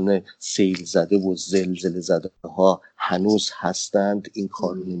ایران سیل زده و زلزله زده ها هنوز هستند این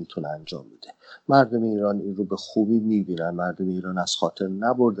کار رو نمیتونه انجام بده. مردم ایران این رو به خوبی میبینن. مردم ایران از خاطر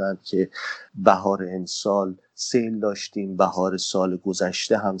نبردن که بهار امسال سیل داشتیم، بهار سال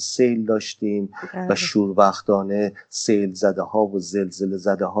گذشته هم سیل داشتیم و شوربختانه سیل زده ها و زلزله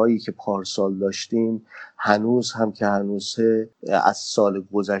زده هایی که پارسال داشتیم هنوز هم که هنوزه از سال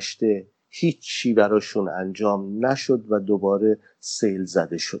گذشته هیچی براشون انجام نشد و دوباره سیل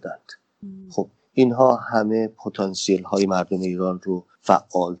زده شدند. خب اینها همه پتانسیل های مردم ایران رو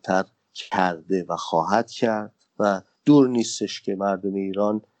فعالتر کرده و خواهد کرد و دور نیستش که مردم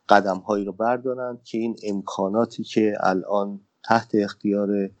ایران قدم هایی رو بردارن که این امکاناتی که الان تحت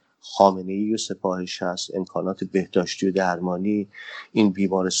اختیار خامنه‌ای و سپاهش هست، امکانات بهداشتی و درمانی، این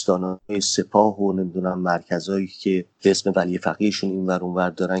بیمارستان‌های سپاه و نمیدونم مرکزایی که به اسم ولی فقیهشون این ور اون ور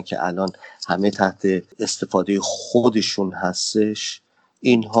دارن که الان همه تحت استفاده خودشون هستش،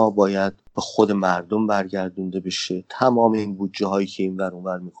 اینها باید به خود مردم برگردونده بشه. تمام این بودجه هایی که این ور اون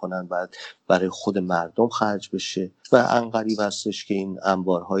ور میکنن باید برای خود مردم خرج بشه و عنقریب هستش که این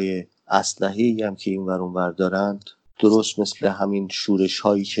انبارهای اسلحه‌ای هم که این ور اون ور دارند درست مثل همین شورش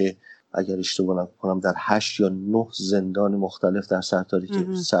هایی که اگر اشتباه نکنم در 8 یا 9 زندان مختلف در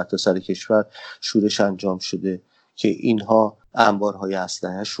سرتاسر کشور شورش انجام شده که اینها انبارهای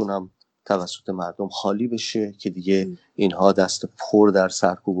اسلحه شون هم توسط مردم خالی بشه که دیگه اینها دست پر در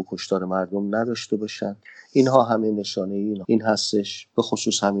سرکوب و کشتار مردم نداشته باشن. اینها همه نشانه این هستش، به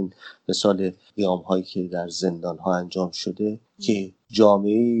خصوص همین مثال قیام هایی که در زندان ها انجام شده که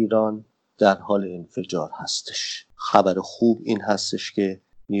جامعه ایران در حال انفجار هستش. خبر خوب این هستش که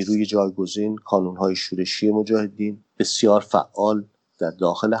نیروی جایگزین کانون‌های شورشی مجاهدین بسیار فعال در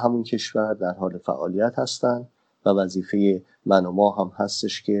داخل همون کشور در حال فعالیت هستند و وظیفه من و ما هم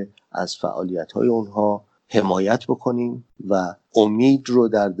هستش که از فعالیت‌های اونها حمایت بکنیم و امید رو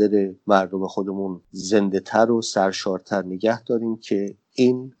در دل مردم خودمون زنده‌تر و سرشارتر نگه داریم که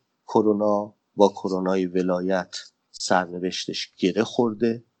این کرونا با کرونای ولایت سرنوشتش گره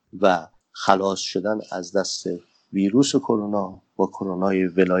خورده و خلاص شدن از دست ویروس کرونا با کرونای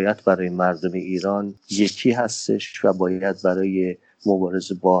ولایت برای مردم ایران یکی هستش و باید برای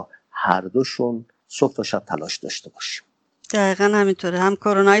مبارزه با هر دوشون صبح تا شب تلاش داشته باشیم. دقیقاً همینطوره، هم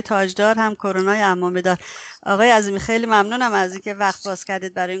کرونای تاجدار هم کرونای عمامه‌دار. آقای عظیمی خیلی ممنونم از اینکه وقت باز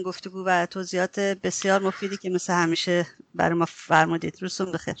کردید برای این گفتگو و توضیحات بسیار مفیدی که مثل همیشه برای ما فرمودید.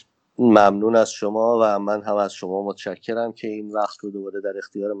 روزتون بخیر. ممنون از شما و من هم از شما متشکرم که این وقت رو دوباره در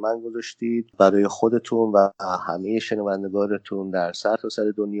اختیار من گذاشتید. برای خودتون و همه شنوندگانتون در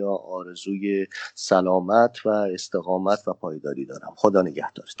سرتاسر دنیا آرزوی سلامت و استقامت و پایداری دارم. خدا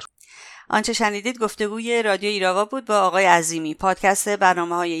نگهدارتون. آنچه شنیدید گفتگوی رادیو ایراوا بود با آقای عظیمی. پادکست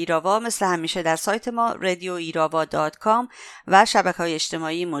برنامه‌های ایراوا مثل همیشه در سایت ما radioirava.com و شبکه‌های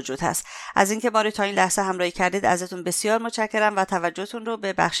اجتماعی موجود هست. از اینکه ما رو تا این لحظه همراهی کردید ازتون بسیار متشکرم و توجهتون رو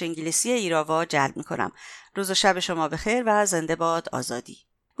به بخش انگلیسی ایراوا جلب می‌کنم. روز و شب شما بخیر و زنده باد آزادی.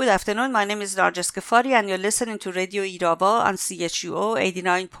 Good afternoon, my name is Narges Kefari and you're listening to Radio Irava on CHUO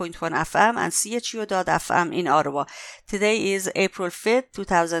 89.1 FM and CHUO.FM in Ottawa. Today is April 5th,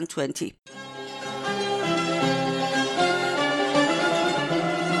 2020.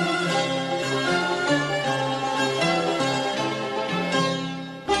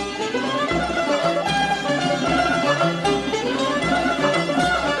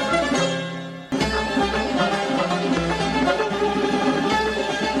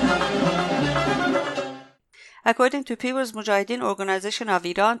 According to People's Mujahideen Organization of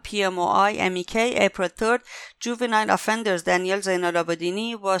Iran, PMOI, MEK, April 3rd, juvenile offender Daniel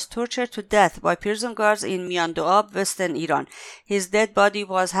Zainalabadini was tortured to death by prison guards in Miandoab, western Iran. His dead body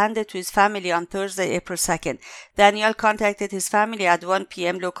was handed to his family on Thursday, April 2nd. Daniel contacted his family at 1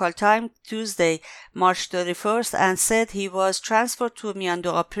 p.m. local time, Tuesday, March 31st, and said he was transferred to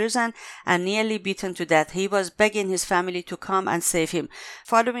Miandoab prison and nearly beaten to death. He was begging his family to come and save him.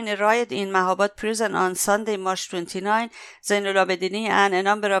 Following a riot in Mahabad prison on Sunday, March 29, Zainalabadini and a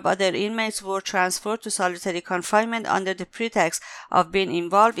number of other inmates were transferred to solitary confinement under the pretext of being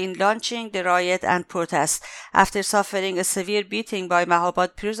involved in launching the riot and protest. After suffering a severe beating by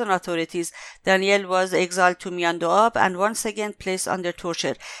Mahabad prison authorities, Daniel was exiled to Miandoab and once again placed under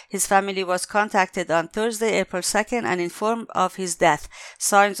torture. His family was contacted on Thursday, April 2nd and informed of his death.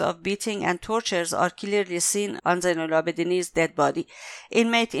 Signs of beating and tortures are clearly seen on Zainalabadini's dead body.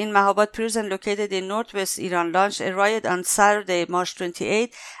 Inmate in Mahabad prison located in northwest Iran Iran launched a riot on Saturday, March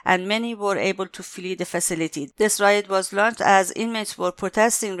 28, and many were able to flee the facility. This riot was launched as inmates were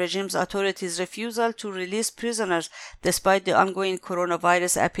protesting regime's authorities' refusal to release prisoners despite the ongoing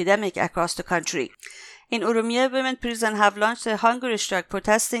coronavirus epidemic across the country. In Urumia, women prison have launched a hunger strike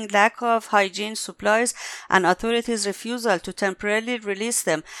protesting lack of hygiene supplies and authorities' refusal to temporarily release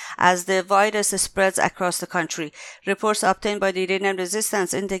them as the virus spreads across the country. Reports obtained by the Iranian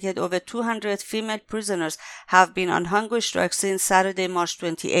resistance indicate over 200 female prisoners have been on hunger strike since Saturday, March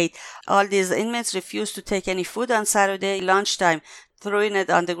 28. All these inmates refused to take any food on Saturday lunchtime, throwing it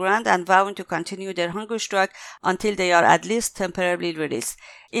on the ground and vowing to continue their hunger strike until they are at least temporarily released.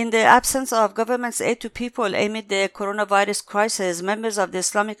 In the absence of government's aid to people amid the coronavirus crisis, members of the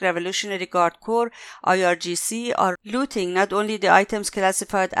Islamic Revolutionary Guard Corps, IRGC, are looting not only the items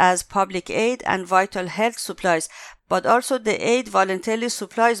classified as public aid and vital health supplies, but also the aid voluntarily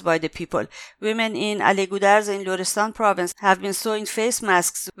supplied by the people. Women in Ali Gudars in Lorestan province have been sewing face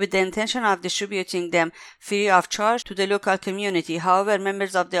masks with the intention of distributing them free of charge to the local community. However,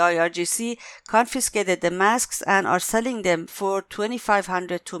 members of the IRGC confiscated the masks and are selling them for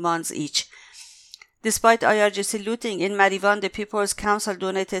 2,500 tumans each. Despite IRGC looting in Marivan, the People's Council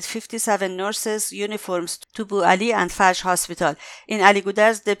donated 57 nurses' uniforms to Bu Ali and Faj Hospital. In Ali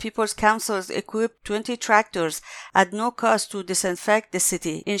Gudaz, the People's Council equipped 20 tractors at no cost to disinfect the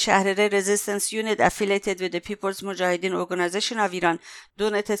city. In Shahrire, Resistance Unit affiliated with the People's Mujahideen Organization of Iran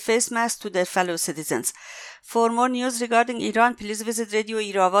donated face masks to their fellow citizens. For more news regarding Iran, please visit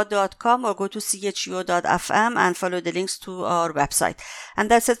radioirava.com or go to chuo.fm and follow the links to our website. And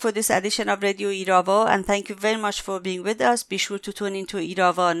that's it for this edition of Radio Irava, and thank you very much for being with us. Be sure to tune into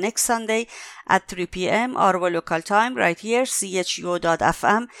Irava next Sunday at 3 p.m. our local time right here,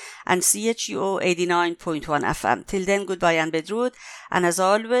 chuo.fm and chuo 89.1 FM. Till then, goodbye and bedrood, and as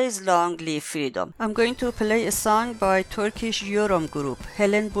always, long live freedom. I'm going to play a song by Turkish Yorum group.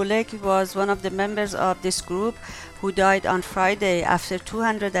 Helen Bulek was one of the members of this group who died on Friday after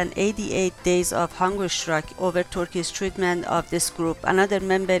 288 days of hunger strike over Turkey's treatment of this group. Another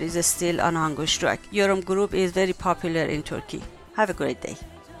member is still on hunger strike. Yorum group is very popular in Turkey. Have a great day.